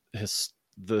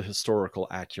historical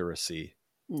accuracy.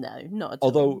 No, not at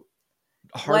Although all.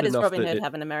 Why does Robin Hood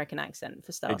have an American accent,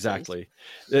 for starters? Exactly.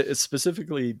 It's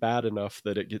specifically bad enough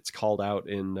that it gets called out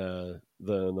in the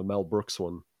Mel Brooks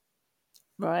one.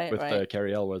 Right, with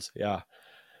Cary Elwes. Yeah.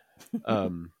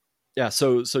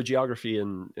 So geography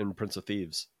in Prince of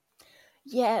Thieves.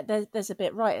 Yeah, there's a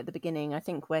bit right at the beginning, I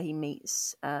think, where he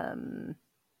meets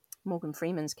Morgan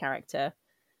Freeman's character,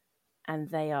 and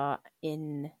they are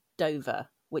in Dover,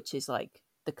 which is like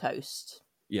the coast.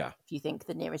 Yeah. If you think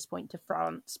the nearest point to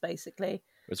France, basically.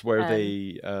 It's where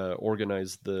they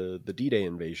organized the D-Day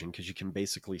invasion, because you can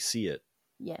basically see it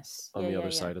Yes. on the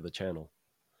other side of the channel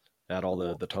at all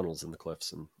the tunnels and the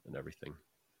cliffs and everything.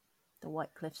 The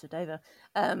White Cliffs of Dover.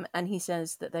 And he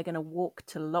says that they're going to walk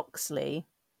to Loxley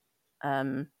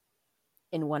in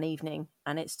one evening,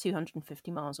 and it's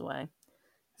 250 miles away.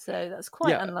 So that's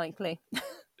quite unlikely.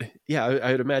 Yeah,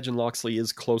 I'd imagine Loxley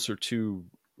is closer to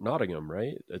Nottingham,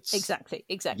 right? It's Exactly.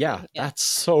 Yeah, that's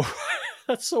so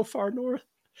that's so far north.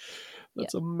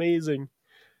 That's amazing.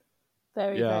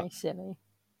 Very, very silly.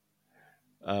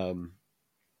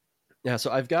 Yeah,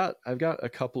 so I've got a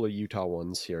couple of Utah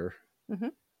ones here. Mm-hmm.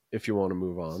 If you want to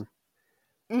move on.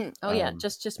 Yeah,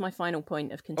 just my final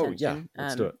point of contention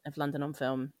let's do it. of London on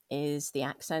Film is the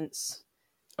accents.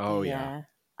 Oh yeah.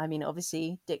 I mean,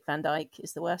 obviously, Dick Van Dyke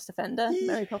is the worst offender,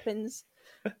 Mary Poppins.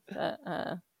 But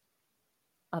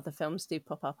other films do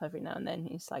pop up every now and then.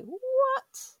 He's like,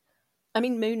 what? I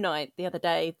mean, Moon Knight the other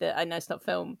day, I know it's not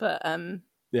film, but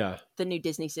the new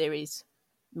Disney series,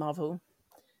 Marvel.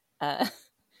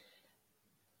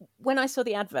 When I saw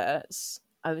the adverts,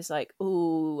 I was like,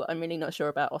 ooh, I'm really not sure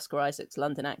about Oscar Isaac's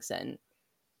London accent.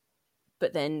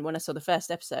 But then when I saw the first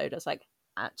episode, I was like,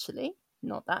 actually,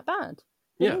 not that bad.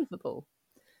 Believable.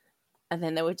 And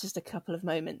then there were just a couple of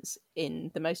moments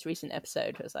in the most recent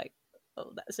episode where I was like,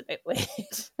 oh, that's a bit weird.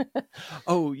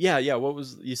 Oh, yeah. What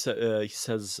was, you said, he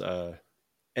says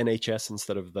NHS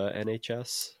instead of the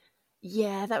NHS?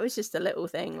 Yeah, that was just a little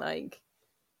thing. Like,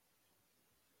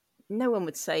 no one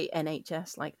would say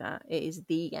NHS like that. It is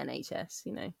the NHS,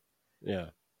 you know? Yeah.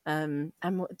 And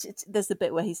there's the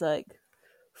bit where he's like,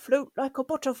 float like a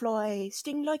butterfly,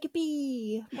 sting like a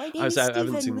bee. My name is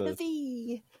Stephen with a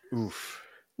V. Oof.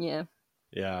 Yeah.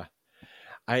 Yeah.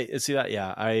 I see that.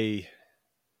 Yeah.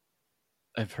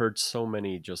 I've heard so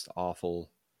many just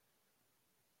awful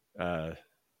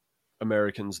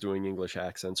Americans doing English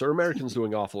accents, or Americans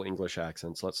doing awful English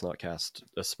accents. Let's not cast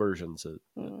aspersions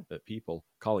at people,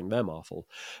 calling them awful.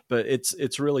 But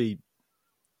it's really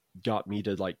got me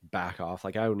to like back off.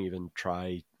 Like I don't even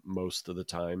try most of the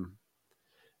time,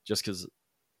 just because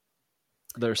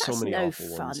there's so many awful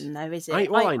ones. That's no fun, though, is it?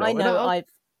 I know.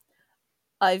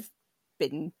 I've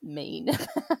been mean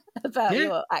about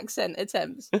your accent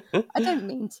attempts. I don't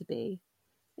mean to be.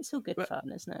 It's all good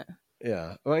fun, isn't it?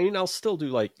 Yeah. I mean, I'll still do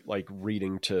like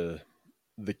reading to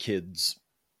the kids,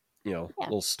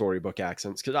 little storybook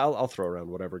accents, because I'll throw around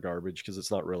whatever garbage, because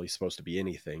it's not really supposed to be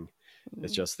anything.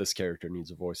 It's just this character needs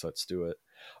a voice, let's do it.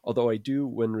 Although I do,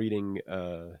 when reading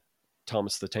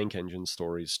Thomas the Tank Engine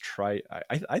stories,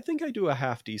 I think I do a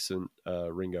half decent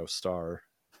Ringo Starr.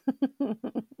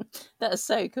 That's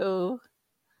so cool.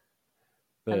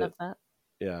 But, I love that.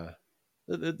 Yeah.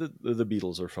 The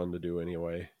Beatles are fun to do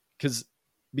anyway, because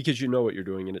you know what you're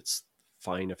doing, and it's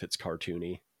fine if it's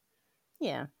cartoony.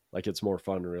 Yeah. Like, it's more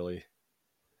fun, really.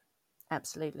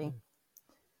 Absolutely.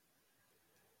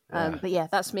 But yeah,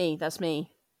 that's me.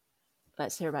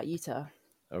 Let's hear about Utah.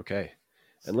 Okay.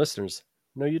 And listeners,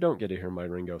 no, you don't get to hear my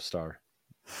Ringo Starr.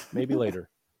 Maybe later.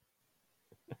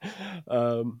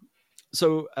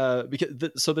 So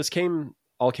this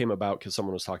all came about because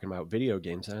someone was talking about video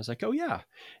games, and I was like, oh yeah,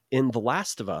 in The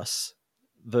Last of Us,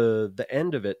 the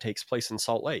end of it takes place in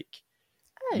Salt Lake.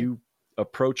 Oh. You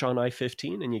approach on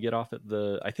I-15 and you get off at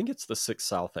I think it's the 6th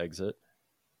South exit.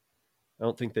 I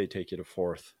don't think they take you to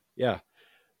 4th. Yeah.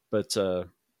 But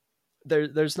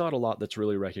there's not a lot that's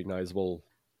really recognizable.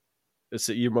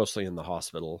 You're mostly in the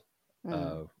hospital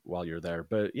while you're there.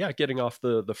 But yeah, getting off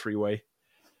the freeway,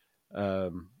 I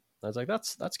was like,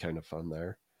 that's kind of fun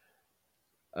there.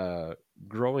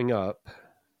 Growing up,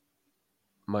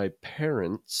 my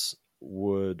parents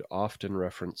would often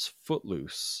reference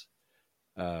Footloose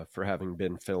for having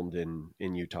been filmed in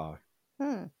Utah.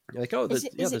 Like, oh, is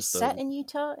it set in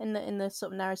Utah in the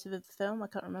sort of narrative of the film? I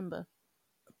can't remember.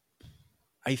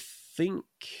 I think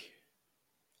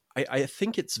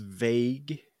it's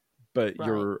vague, but right.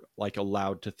 You're like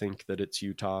allowed to think that it's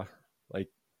Utah. Like,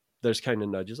 there's kind of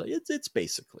nudges, like it's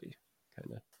basically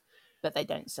kind of. But they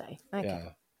don't say. Okay.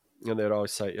 Yeah, and they'd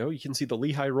always say, "Oh, you can see the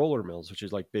Lehigh roller mills, which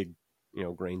is like big,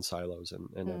 grain silos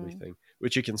and everything,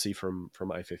 which you can see from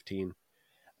I-15."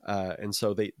 And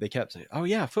so they kept saying, "Oh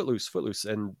yeah, Footloose,"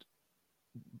 and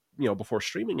before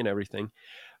streaming and everything,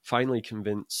 finally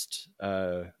convinced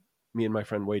me and my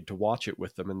friend Wade to watch it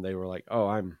with them, and they were like, "Oh,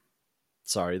 I'm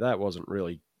sorry, that wasn't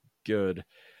really good.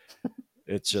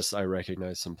 It's just I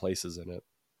recognize some places in it."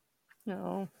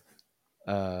 No.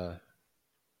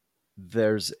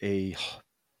 There's a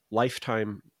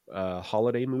Lifetime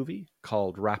holiday movie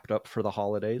called Wrapped Up for the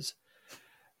Holidays.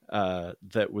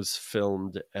 that was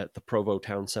filmed at the Provo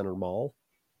Town Center Mall.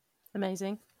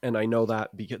 Amazing. And I know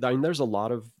that because there's a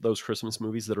lot of those Christmas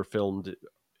movies that are filmed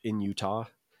in Utah,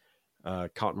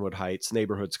 Cottonwood Heights,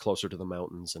 neighborhoods closer to the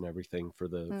mountains and everything for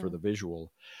the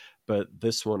visual. But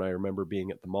this one I remember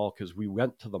being at the mall because we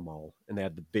went to the mall and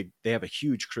they have a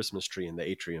huge Christmas tree in the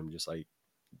atrium, just like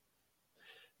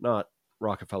not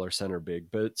Rockefeller Center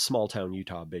big, but small town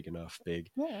Utah big enough big.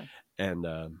 Yeah. And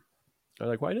I'm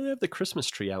like, why do they have the Christmas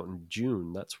tree out in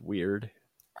June? That's weird.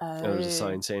 And there's a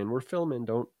sign saying, we're filming,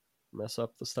 don't mess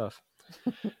up the stuff.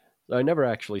 I never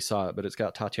actually saw it, but it's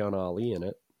got Tatiana Ali in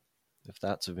it, if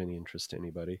that's of any interest to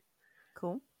anybody.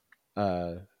 Cool.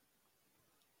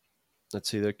 Let's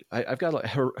see. I've got like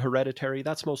Hereditary.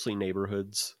 That's mostly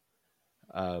neighborhoods.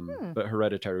 But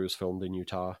Hereditary was filmed in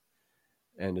Utah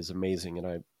and is amazing. And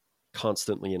I'm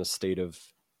constantly in a state of,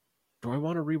 do I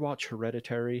want to rewatch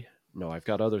Hereditary? No, I've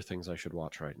got other things I should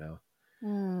watch right now.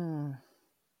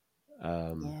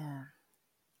 Yeah.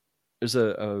 There's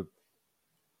a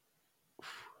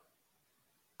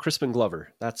Crispin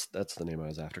Glover. That's the name I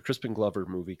was after. Crispin Glover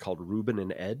movie called Ruben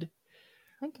and Ed,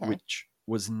 which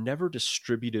was never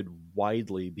distributed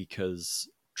widely because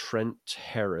Trent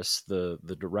Harris, the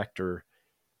director,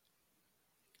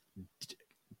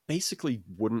 basically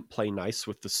wouldn't play nice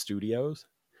with the studios.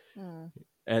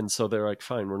 And so they're like,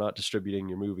 fine, we're not distributing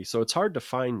your movie. So it's hard to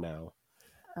find now.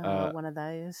 One of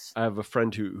those. I have a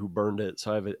friend who burned it,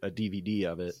 so I have a DVD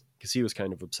of it because he was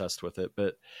kind of obsessed with it.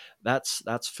 But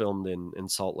that's filmed in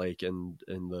Salt Lake and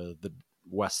in the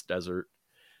West Desert.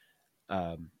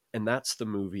 And that's the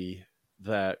movie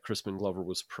that Crispin Glover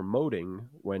was promoting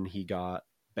when he got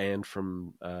banned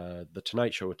from the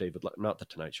Tonight Show with not the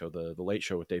Tonight Show, the Late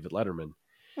Show with David Letterman.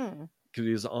 Because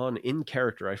he was in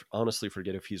character. I honestly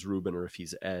forget if he's Ruben or if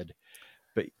he's Ed,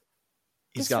 but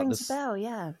he's got this bell,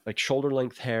 yeah, like shoulder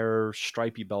length hair,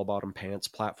 stripy bell bottom pants,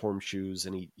 platform shoes,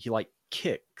 and he like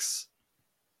kicks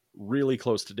really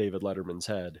close to David Letterman's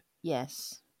head.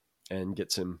 Yes, and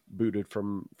gets him booted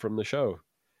from the show.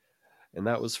 And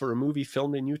that was for a movie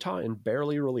filmed in Utah and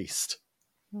barely released.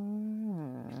 See,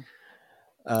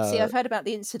 I've heard about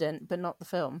the incident, but not the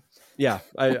film. Yeah,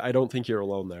 I don't think you're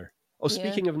alone there. Oh,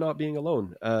 speaking of not being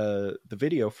alone, the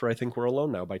video for I Think We're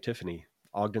Alone Now by Tiffany,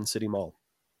 Ogden City Mall.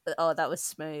 Oh, that was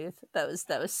smooth. That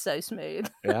was so smooth.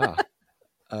 Yeah.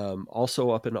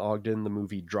 Also up in Ogden, the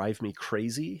movie Drive Me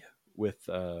Crazy with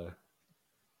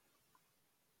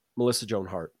Melissa Joan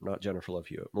Hart, not Jennifer Love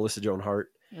Hewitt. Melissa Joan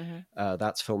Hart.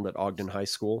 That's filmed at Ogden High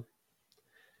School.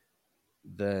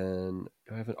 Then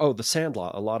The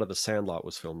Sandlot. A lot of The Sandlot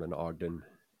was filmed in Ogden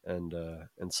and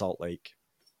Salt Lake,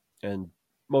 and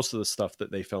most of the stuff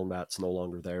that they filmed at's no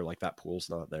longer there. Like that pool's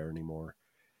not there anymore.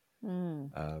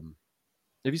 Have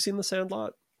you seen The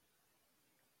Sandlot?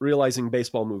 Realizing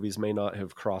baseball movies may not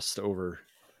have crossed over.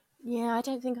 Yeah, I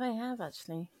don't think I have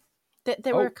actually.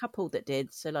 There were a couple that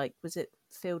did. So, like, was it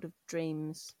Field of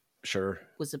Dreams? Sure,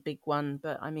 was a big one,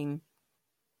 but I mean,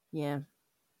 yeah.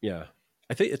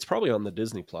 I think it's probably on the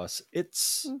Disney Plus.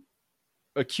 It's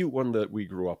a cute one that we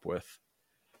grew up with.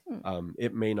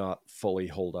 It may not fully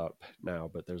hold up now,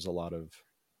 but there's a lot of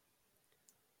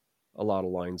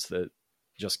lines that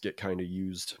just get kind of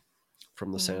used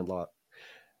from The Sandlot.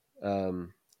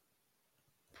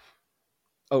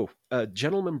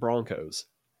 Gentlemen Broncos.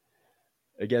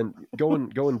 Again,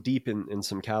 going deep in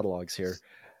some catalogs here.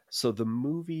 So the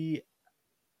movie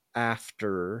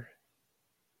after,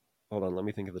 hold on, let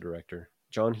me think of the director.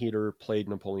 John Heder played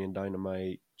Napoleon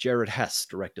Dynamite. Jared Hess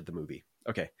directed the movie.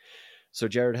 Okay. So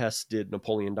Jared Hess did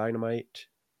Napoleon Dynamite,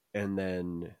 and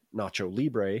then Nacho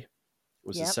Libre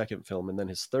was his second film, and then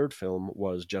his third film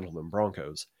was Gentlemen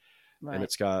Broncos. Right. And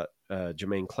it's got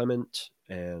Jermaine Clement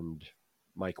and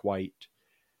Mike White,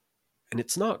 and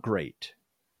it's not great.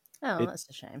 Oh, that's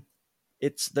a shame.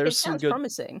 It sounds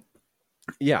promising.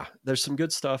 Yeah, there's some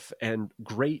good stuff and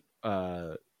great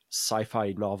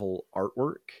sci-fi novel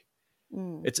artwork.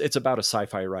 It's about a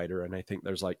sci-fi writer, and I think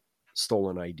there's like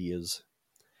stolen ideas,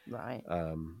 right?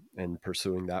 And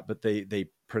pursuing that. But they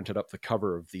printed up the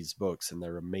cover of these books, and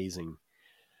they're amazing.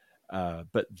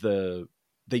 But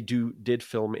they did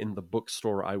film in the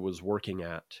bookstore I was working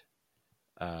at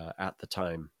the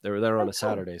time. They were there on a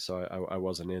Saturday, so I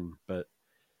wasn't in. But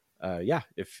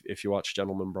if you watch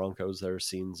Gentlemen Broncos, there are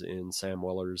scenes in Sam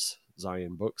Weller's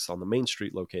Zion Books on the Main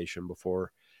Street location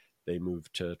before they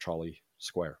moved to Trolley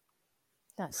Square.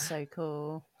 That's so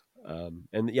cool.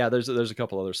 And yeah, there's a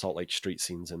couple other Salt Lake street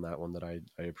scenes in that one that I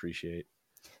appreciate.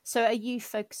 So are you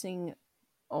focusing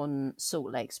on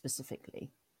Salt Lake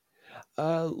specifically?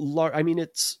 I mean,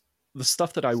 it's the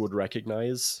stuff that I would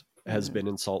recognize has been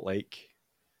in Salt Lake.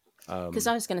 Because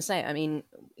I was going to say, I mean,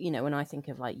 when I think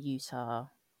of like Utah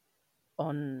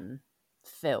on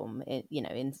film,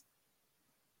 in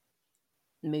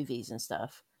movies and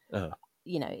stuff,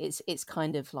 it's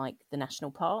kind of like the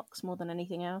national parks more than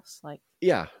anything else. Like,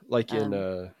 yeah, like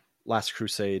in Last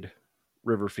Crusade,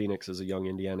 River Phoenix is a young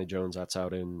Indiana Jones. That's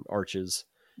out in Arches.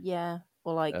 Yeah,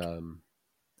 or like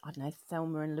I don't know,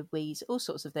 Thelma and Louise, all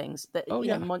sorts of things. That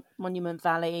Monument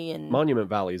Valley and Monument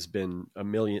Valley's been a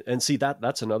million. And see,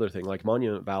 that's another thing. Like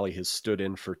Monument Valley has stood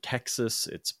in for Texas.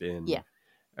 It's been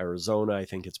Arizona. I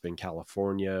think it's been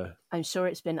California. I'm sure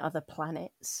it's been other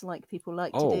planets, like people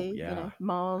like to do. Yeah.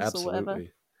 Mars Absolutely. or whatever.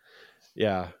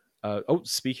 Yeah.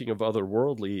 Speaking of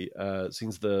otherworldly,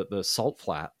 seems the Salt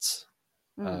Flats.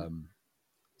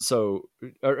 So,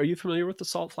 are you familiar with the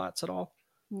Salt Flats at all?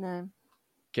 No.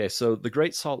 Okay, so the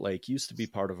Great Salt Lake used to be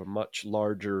part of a much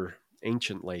larger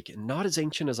ancient lake, and not as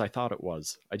ancient as I thought it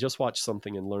was. I just watched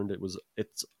something and learned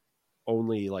it's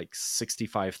only like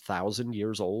 65,000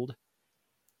 years old.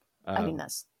 I mean,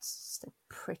 that's still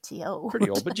pretty old. Pretty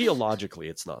old, but geologically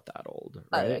it's not that old,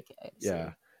 right? Oh, okay.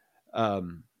 Yeah.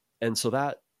 And so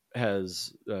that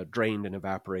has drained and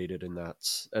evaporated, and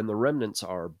the remnants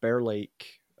are Bear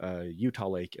Lake, Utah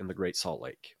Lake, and the Great Salt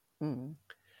Lake.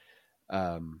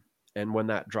 And when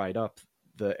that dried up,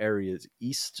 the areas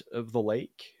west of the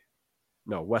lake,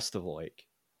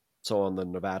 so on the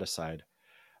Nevada side,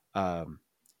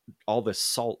 all this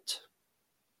salt,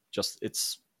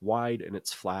 it's wide and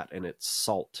it's flat and it's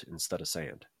salt instead of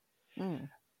sand.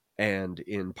 And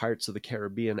in Pirates of the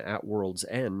Caribbean at World's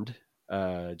End,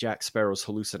 Jack Sparrow's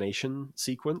hallucination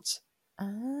sequence,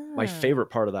 my favorite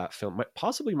part of that film,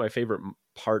 possibly my favorite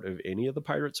part of any of the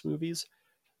Pirates movies.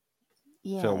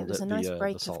 Yeah, it was a nice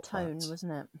break of tone,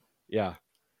 wasn't it? Yeah.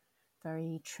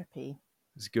 Very trippy.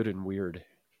 It's good and weird.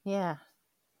 Yeah.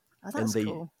 Oh, that's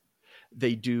cool.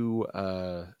 They do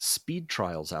speed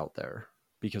trials out there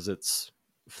because it's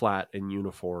flat and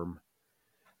uniform,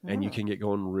 and you can get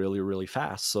going really, really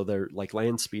fast. So they're like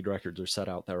land speed records are set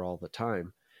out there all the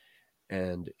time.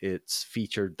 And it's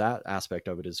featured, that aspect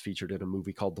of it is featured in a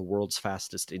movie called The World's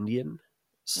Fastest Indian,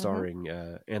 starring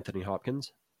Anthony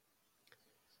Hopkins.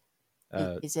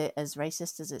 Is it as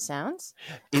racist as it sounds?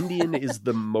 Indian is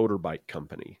the motorbike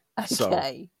company.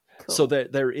 Okay, cool. So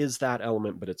there is that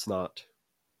element, but it's not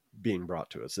being brought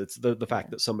to us. It's the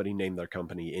fact that somebody named their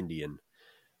company Indian,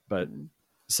 but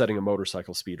setting a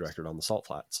motorcycle speed record on the Salt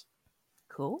Flats.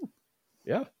 Cool.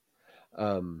 Yeah.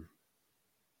 And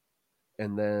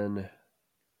then,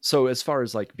 so as far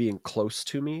as like being close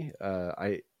to me,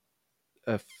 a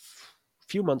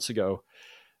few months ago,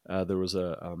 there was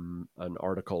an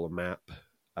article, a map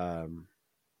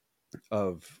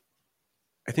of,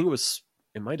 I think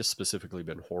it might have specifically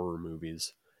been horror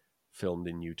movies filmed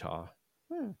in Utah.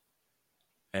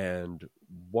 And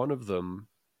one of them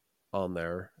on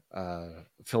there, a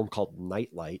film called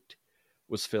Nightlight,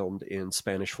 was filmed in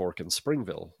Spanish Fork and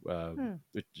Springville,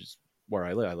 which is where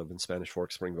I live. I live in Spanish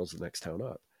Fork. Springville's the next town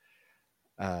up.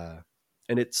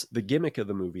 And it's the gimmick of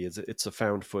the movie is it's a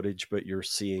found footage, but you're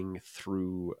seeing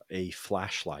through a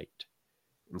flashlight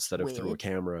instead of through a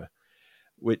camera,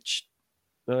 which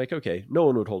like, okay, no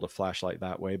one would hold a flashlight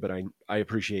that way, but I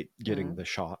appreciate getting the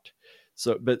shot.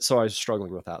 So I was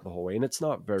struggling with that the whole way, and it's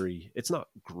not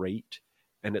great,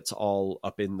 and it's all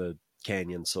up in the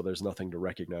canyon. So there's nothing to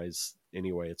recognize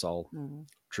anyway. It's all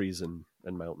trees and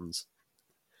mountains.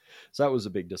 So that was a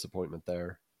big disappointment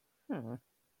there.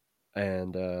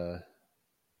 And,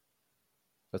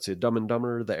 let's see, Dumb and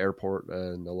Dumber, the airport,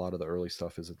 and a lot of the early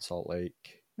stuff is in Salt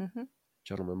Lake.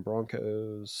 Gentlemen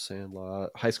Broncos, Sandlot,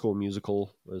 High School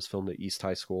Musical was filmed at East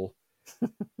High School.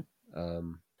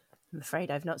 I'm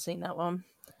afraid I've not seen that one.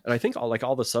 And I think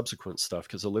all the subsequent stuff,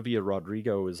 because Olivia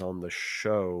Rodrigo is on the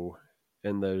show,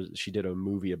 and she did a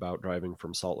movie about driving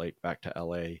from Salt Lake back to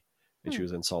LA, and she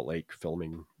was in Salt Lake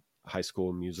filming High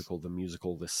School Musical, the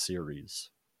musical, this series,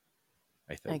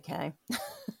 I think. Okay.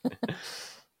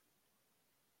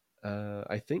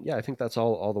 I think that's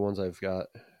all the ones I've got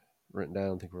written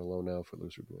down. I think we're low now for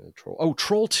Loser Troll. Oh,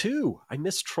 Troll 2. I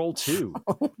missed Troll 2.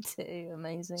 Troll 2,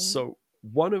 amazing. So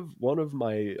one of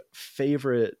my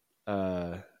favorite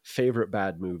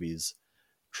bad movies,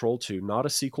 Troll 2, not a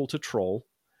sequel to Troll.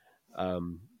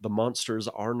 The monsters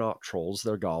are not trolls,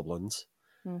 they're goblins.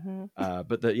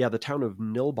 But the town of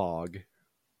Nilbog,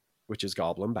 which is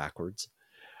goblin backwards,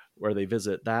 where they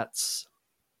visit, that's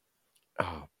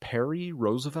Perry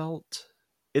Roosevelt.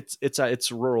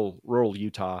 It's rural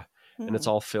Utah, and it's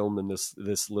all filmed in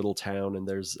this little town, and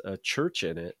there's a church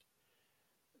in it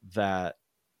that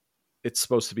it's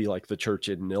supposed to be like the church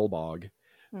in Nilbog,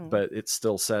 but it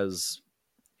still says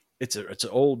it's an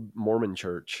old Mormon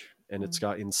church, and it's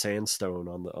got in sandstone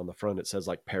on the front. It says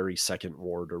like Perry Second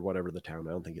Ward or whatever the town.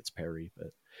 I don't think it's Perry,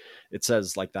 but it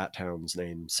says like that town's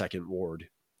name, Second Ward.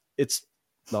 It's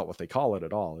not what they call it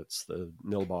at all. It's the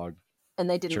Nilbog. And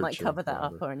they didn't Church like cover that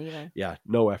whatever. up or anything. Yeah,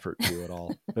 no effort to at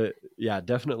all. But yeah,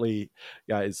 definitely,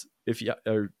 guys. If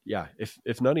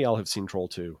if none of y'all have seen Troll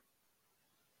 2,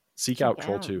 seek Check out it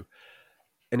Troll out. 2.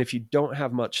 And if you don't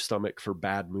have much stomach for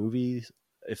bad movies,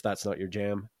 if that's not your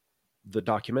jam, the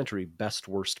documentary Best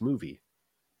Worst Movie.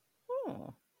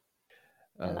 Oh,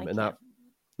 I like And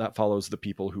that follows the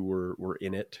people who were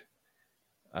in it,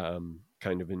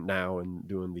 kind of in now and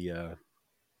doing the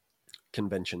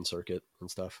convention circuit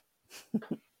and stuff.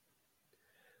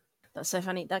 That's so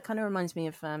funny. That kind of reminds me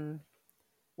of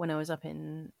when I was up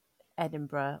in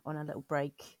Edinburgh on a little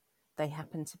break. They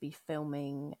happened to be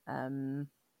filming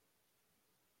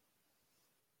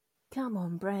come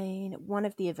on, brain, one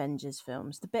of the Avengers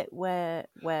films. The bit where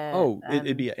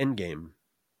it'd be an Endgame.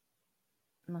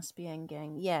 Must be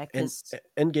Endgame. Yeah, because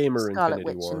Endgame or Scarlet Infinity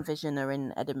Witch War. and Vision are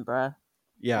in Edinburgh.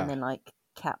 Yeah. And then like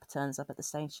Cap turns up at the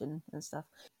station and stuff.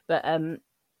 But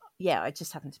yeah, I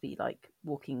just happened to be like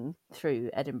walking through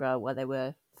Edinburgh while they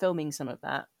were filming some of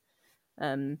that.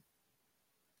 And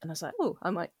I was like, oh,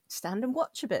 I might stand and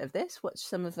watch a bit of this, watch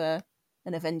some of an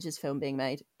Avengers film being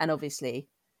made. And obviously,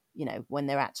 you know, when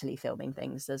they're actually filming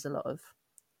things, there's a lot of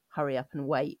hurry up and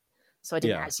wait. So I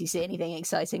didn't actually see anything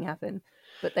exciting happen.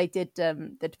 But they did,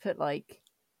 they'd put like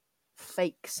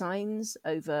fake signs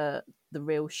over the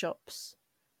real shops.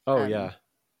 Oh, yeah.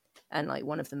 And like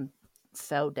one of them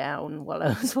fell down while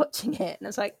I was watching it. And I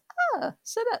was like,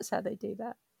 so that's how they do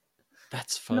that.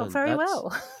 That's fun. Not very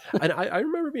well. And I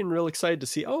remember being real excited to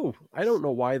see, I don't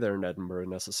know why they're in Edinburgh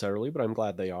necessarily, but I'm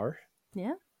glad they are.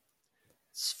 Yeah.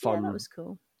 It's fun. Yeah, that was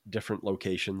cool. Different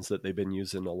locations that they've been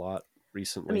using a lot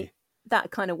recently. I mean,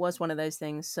 that kind of was one of those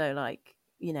things. So like,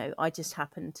 you know, I just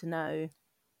happened to know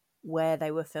where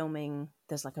they were filming.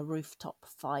 There's like a rooftop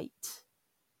fight.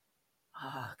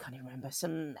 I can't even remember.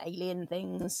 Some alien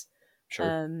things.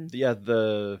 Sure.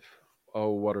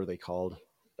 What are they called?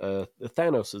 The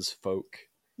Thanos' folk.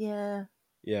 Yeah.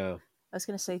 Yeah. I was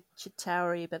going to say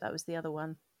Chitauri, but that was the other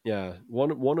one. Yeah.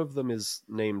 One of them is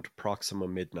named Proxima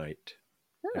Midnight.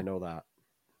 Oh. I know that.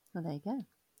 Oh, there you go.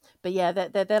 But yeah,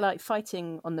 they're like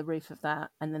fighting on the roof of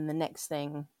that, and then the next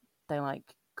thing they like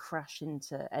crash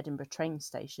into Edinburgh train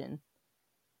station,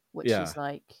 which is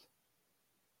like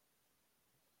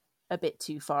a bit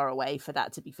too far away for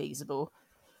that to be feasible.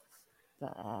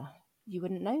 But you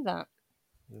wouldn't know that.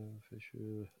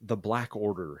 The Black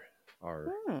Order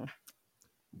are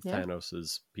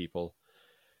Thanos's people.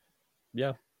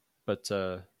 Yeah, but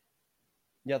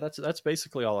that's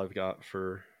basically all I've got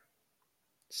for.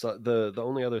 So the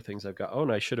only other things I've got. Oh,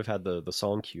 and I should have had the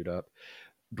song queued up.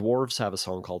 Dwarves have a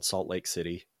song called Salt Lake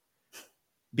City.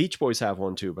 Beach Boys have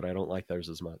one too, but I don't like theirs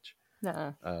as much.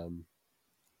 No.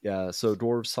 Yeah, so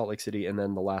Dwarves, Salt Lake City, and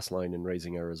then the last line in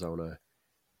Raising Arizona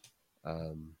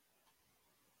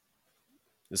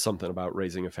is something about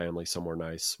raising a family somewhere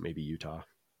nice, maybe Utah.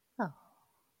 Oh.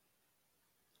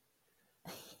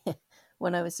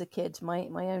 When I was a kid, my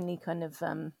only kind of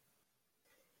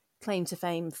claim to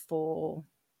fame for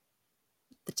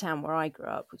the town where I grew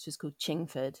up, which was called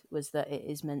Chingford, was that it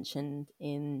is mentioned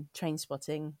in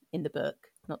Trainspotting in the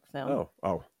book, not the film.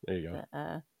 Oh, there you go.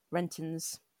 But,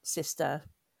 Renton's sister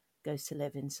goes to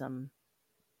live in some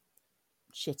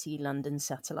shitty London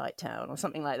satellite town or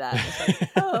something like that. It's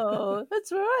like, oh,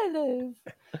 that's where I live.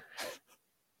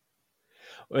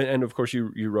 And of course,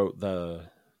 you wrote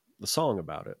the song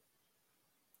about it.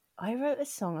 I wrote a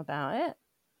song about it.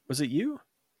 Was it you?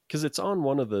 Because it's on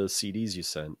one of the CDs you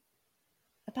sent.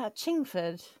 About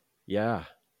Chingford? Yeah.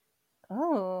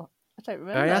 Oh, I don't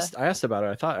remember. I asked about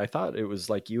it. I thought it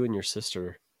was like you and your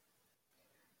sister.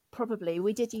 Probably.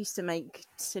 We did used to make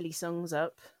silly songs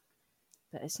up,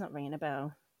 but it's not ringing a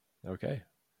bell. Okay.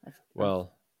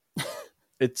 Well,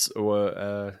 it's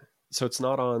so it's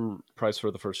not on Prize for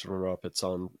the First Runner-Up. It's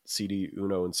on CD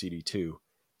Uno and CD 2.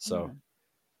 So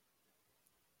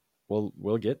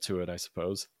we'll get to it, I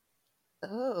suppose.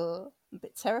 Oh, I'm a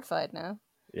bit terrified now.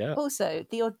 Yeah. Also,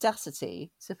 the audacity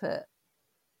to put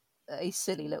a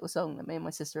silly little song that me and my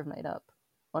sister have made up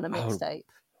on a mixtape.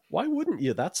 Why wouldn't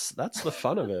you? That's the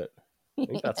fun of it. I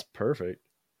think that's perfect.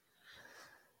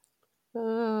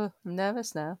 I'm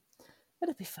nervous now.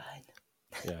 It'll be fine.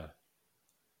 Yeah.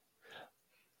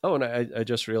 Oh, and I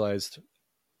just realized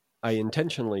I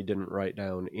intentionally didn't write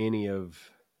down any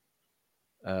of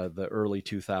the early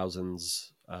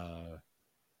 2000s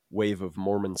wave of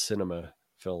Mormon cinema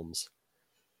films.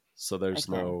 So there's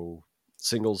no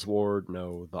Singles Ward,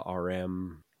 no The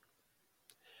RM,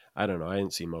 I don't know. I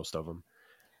didn't see most of them.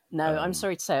 No, I'm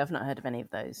sorry to say I've not heard of any of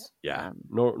those. Yeah,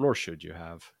 nor should you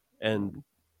have. And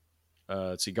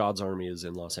see, God's Army is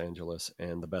in Los Angeles,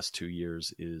 and the best 2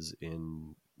 years is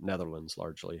in Netherlands,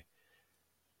 largely.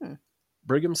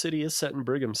 Brigham City is set in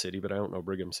Brigham City, but I don't know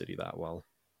Brigham City that well.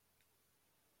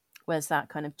 Where's that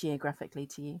kind of geographically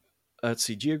to you? Let's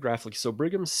see, geographically. So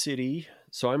Brigham City,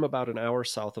 so I'm about an hour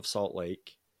south of Salt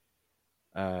Lake.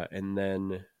 And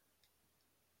then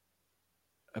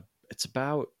it's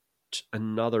about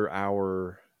another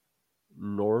hour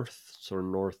north or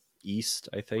northeast,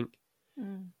 I think.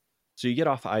 So you get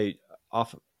do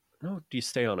you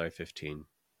stay on I-15?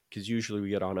 Because usually we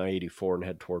get on I-84 and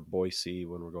head toward Boise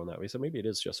when we're going that way. So maybe it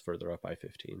is just further up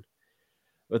I-15.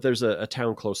 But there's a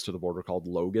town close to the border called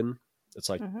Logan. It's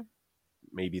like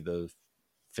maybe the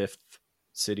fifth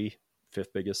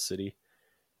biggest city.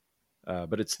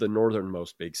 But it's the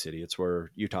northernmost big city. It's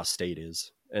where Utah State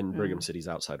is. And Brigham City's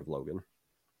outside of Logan.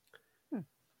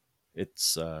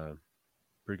 It's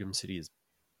Brigham City is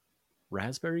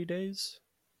Raspberry Days.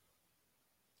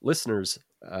 Listeners,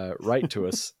 write to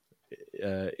us.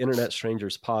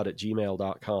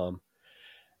 internetstrangerspod@gmail.com.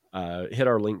 Hit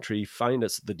our link tree, find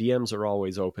us. The DMs are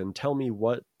always open. Tell me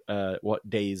what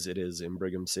days it is in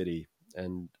Brigham City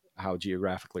and how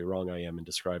geographically wrong I am in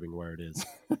describing where it is.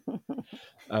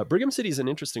 Brigham City is an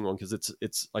interesting one because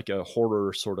it's like a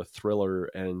horror sort of thriller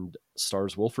and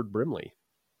stars Wilford Brimley.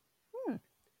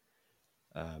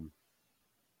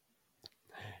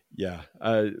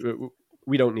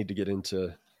 We don't need to get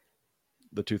into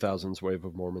the 2000s wave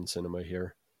of Mormon cinema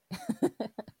here.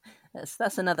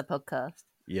 That's another podcast.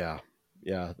 Yeah.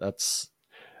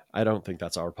 I don't think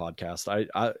that's our podcast.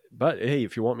 But hey,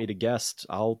 if you want me to guest,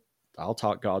 I'll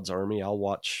talk God's Army. I'll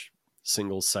watch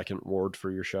Singles Second Ward for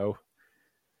your show.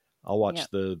 I'll watch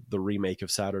the remake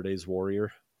of Saturday's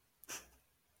Warrior.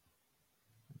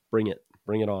 Bring it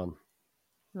on.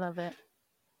 Love it.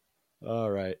 All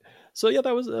right. So yeah,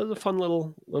 that was a fun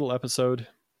little episode.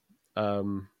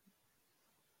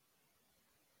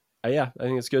 I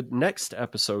think it's good. Next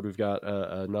episode, we've got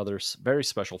another very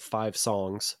special 5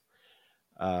 songs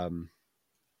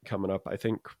coming up. I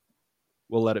think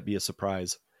we'll let it be a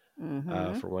surprise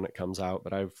for when it comes out.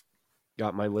 But I've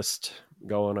got my list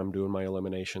going. I'm doing my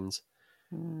eliminations.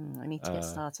 I need to get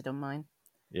started on mine.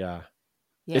 Yeah.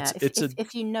 Yeah.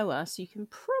 If you know us, you can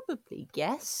probably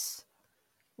guess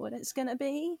what it's going to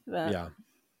be. But... yeah.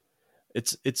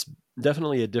 It's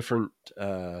definitely a different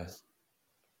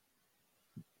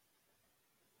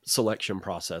selection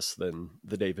process than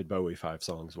the David Bowie 5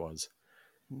 songs was,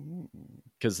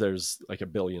 because there's like a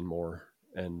billion more,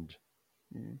 and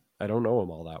I don't know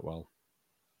them all that well.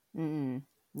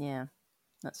 Yeah,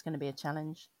 that's going to be a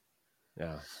challenge.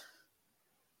 Yeah,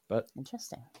 but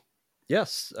interesting.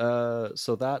 Yes,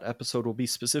 so that episode will be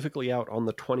specifically out on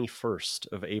the 21st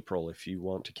of April if you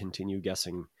want to continue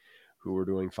guessing who we're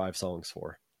doing 5 songs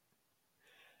for.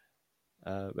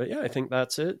 But yeah, I think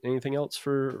that's it. Anything else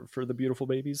for the beautiful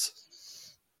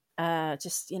babies?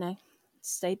 Just,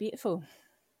 stay beautiful.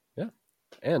 Yeah.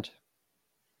 And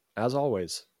as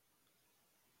always,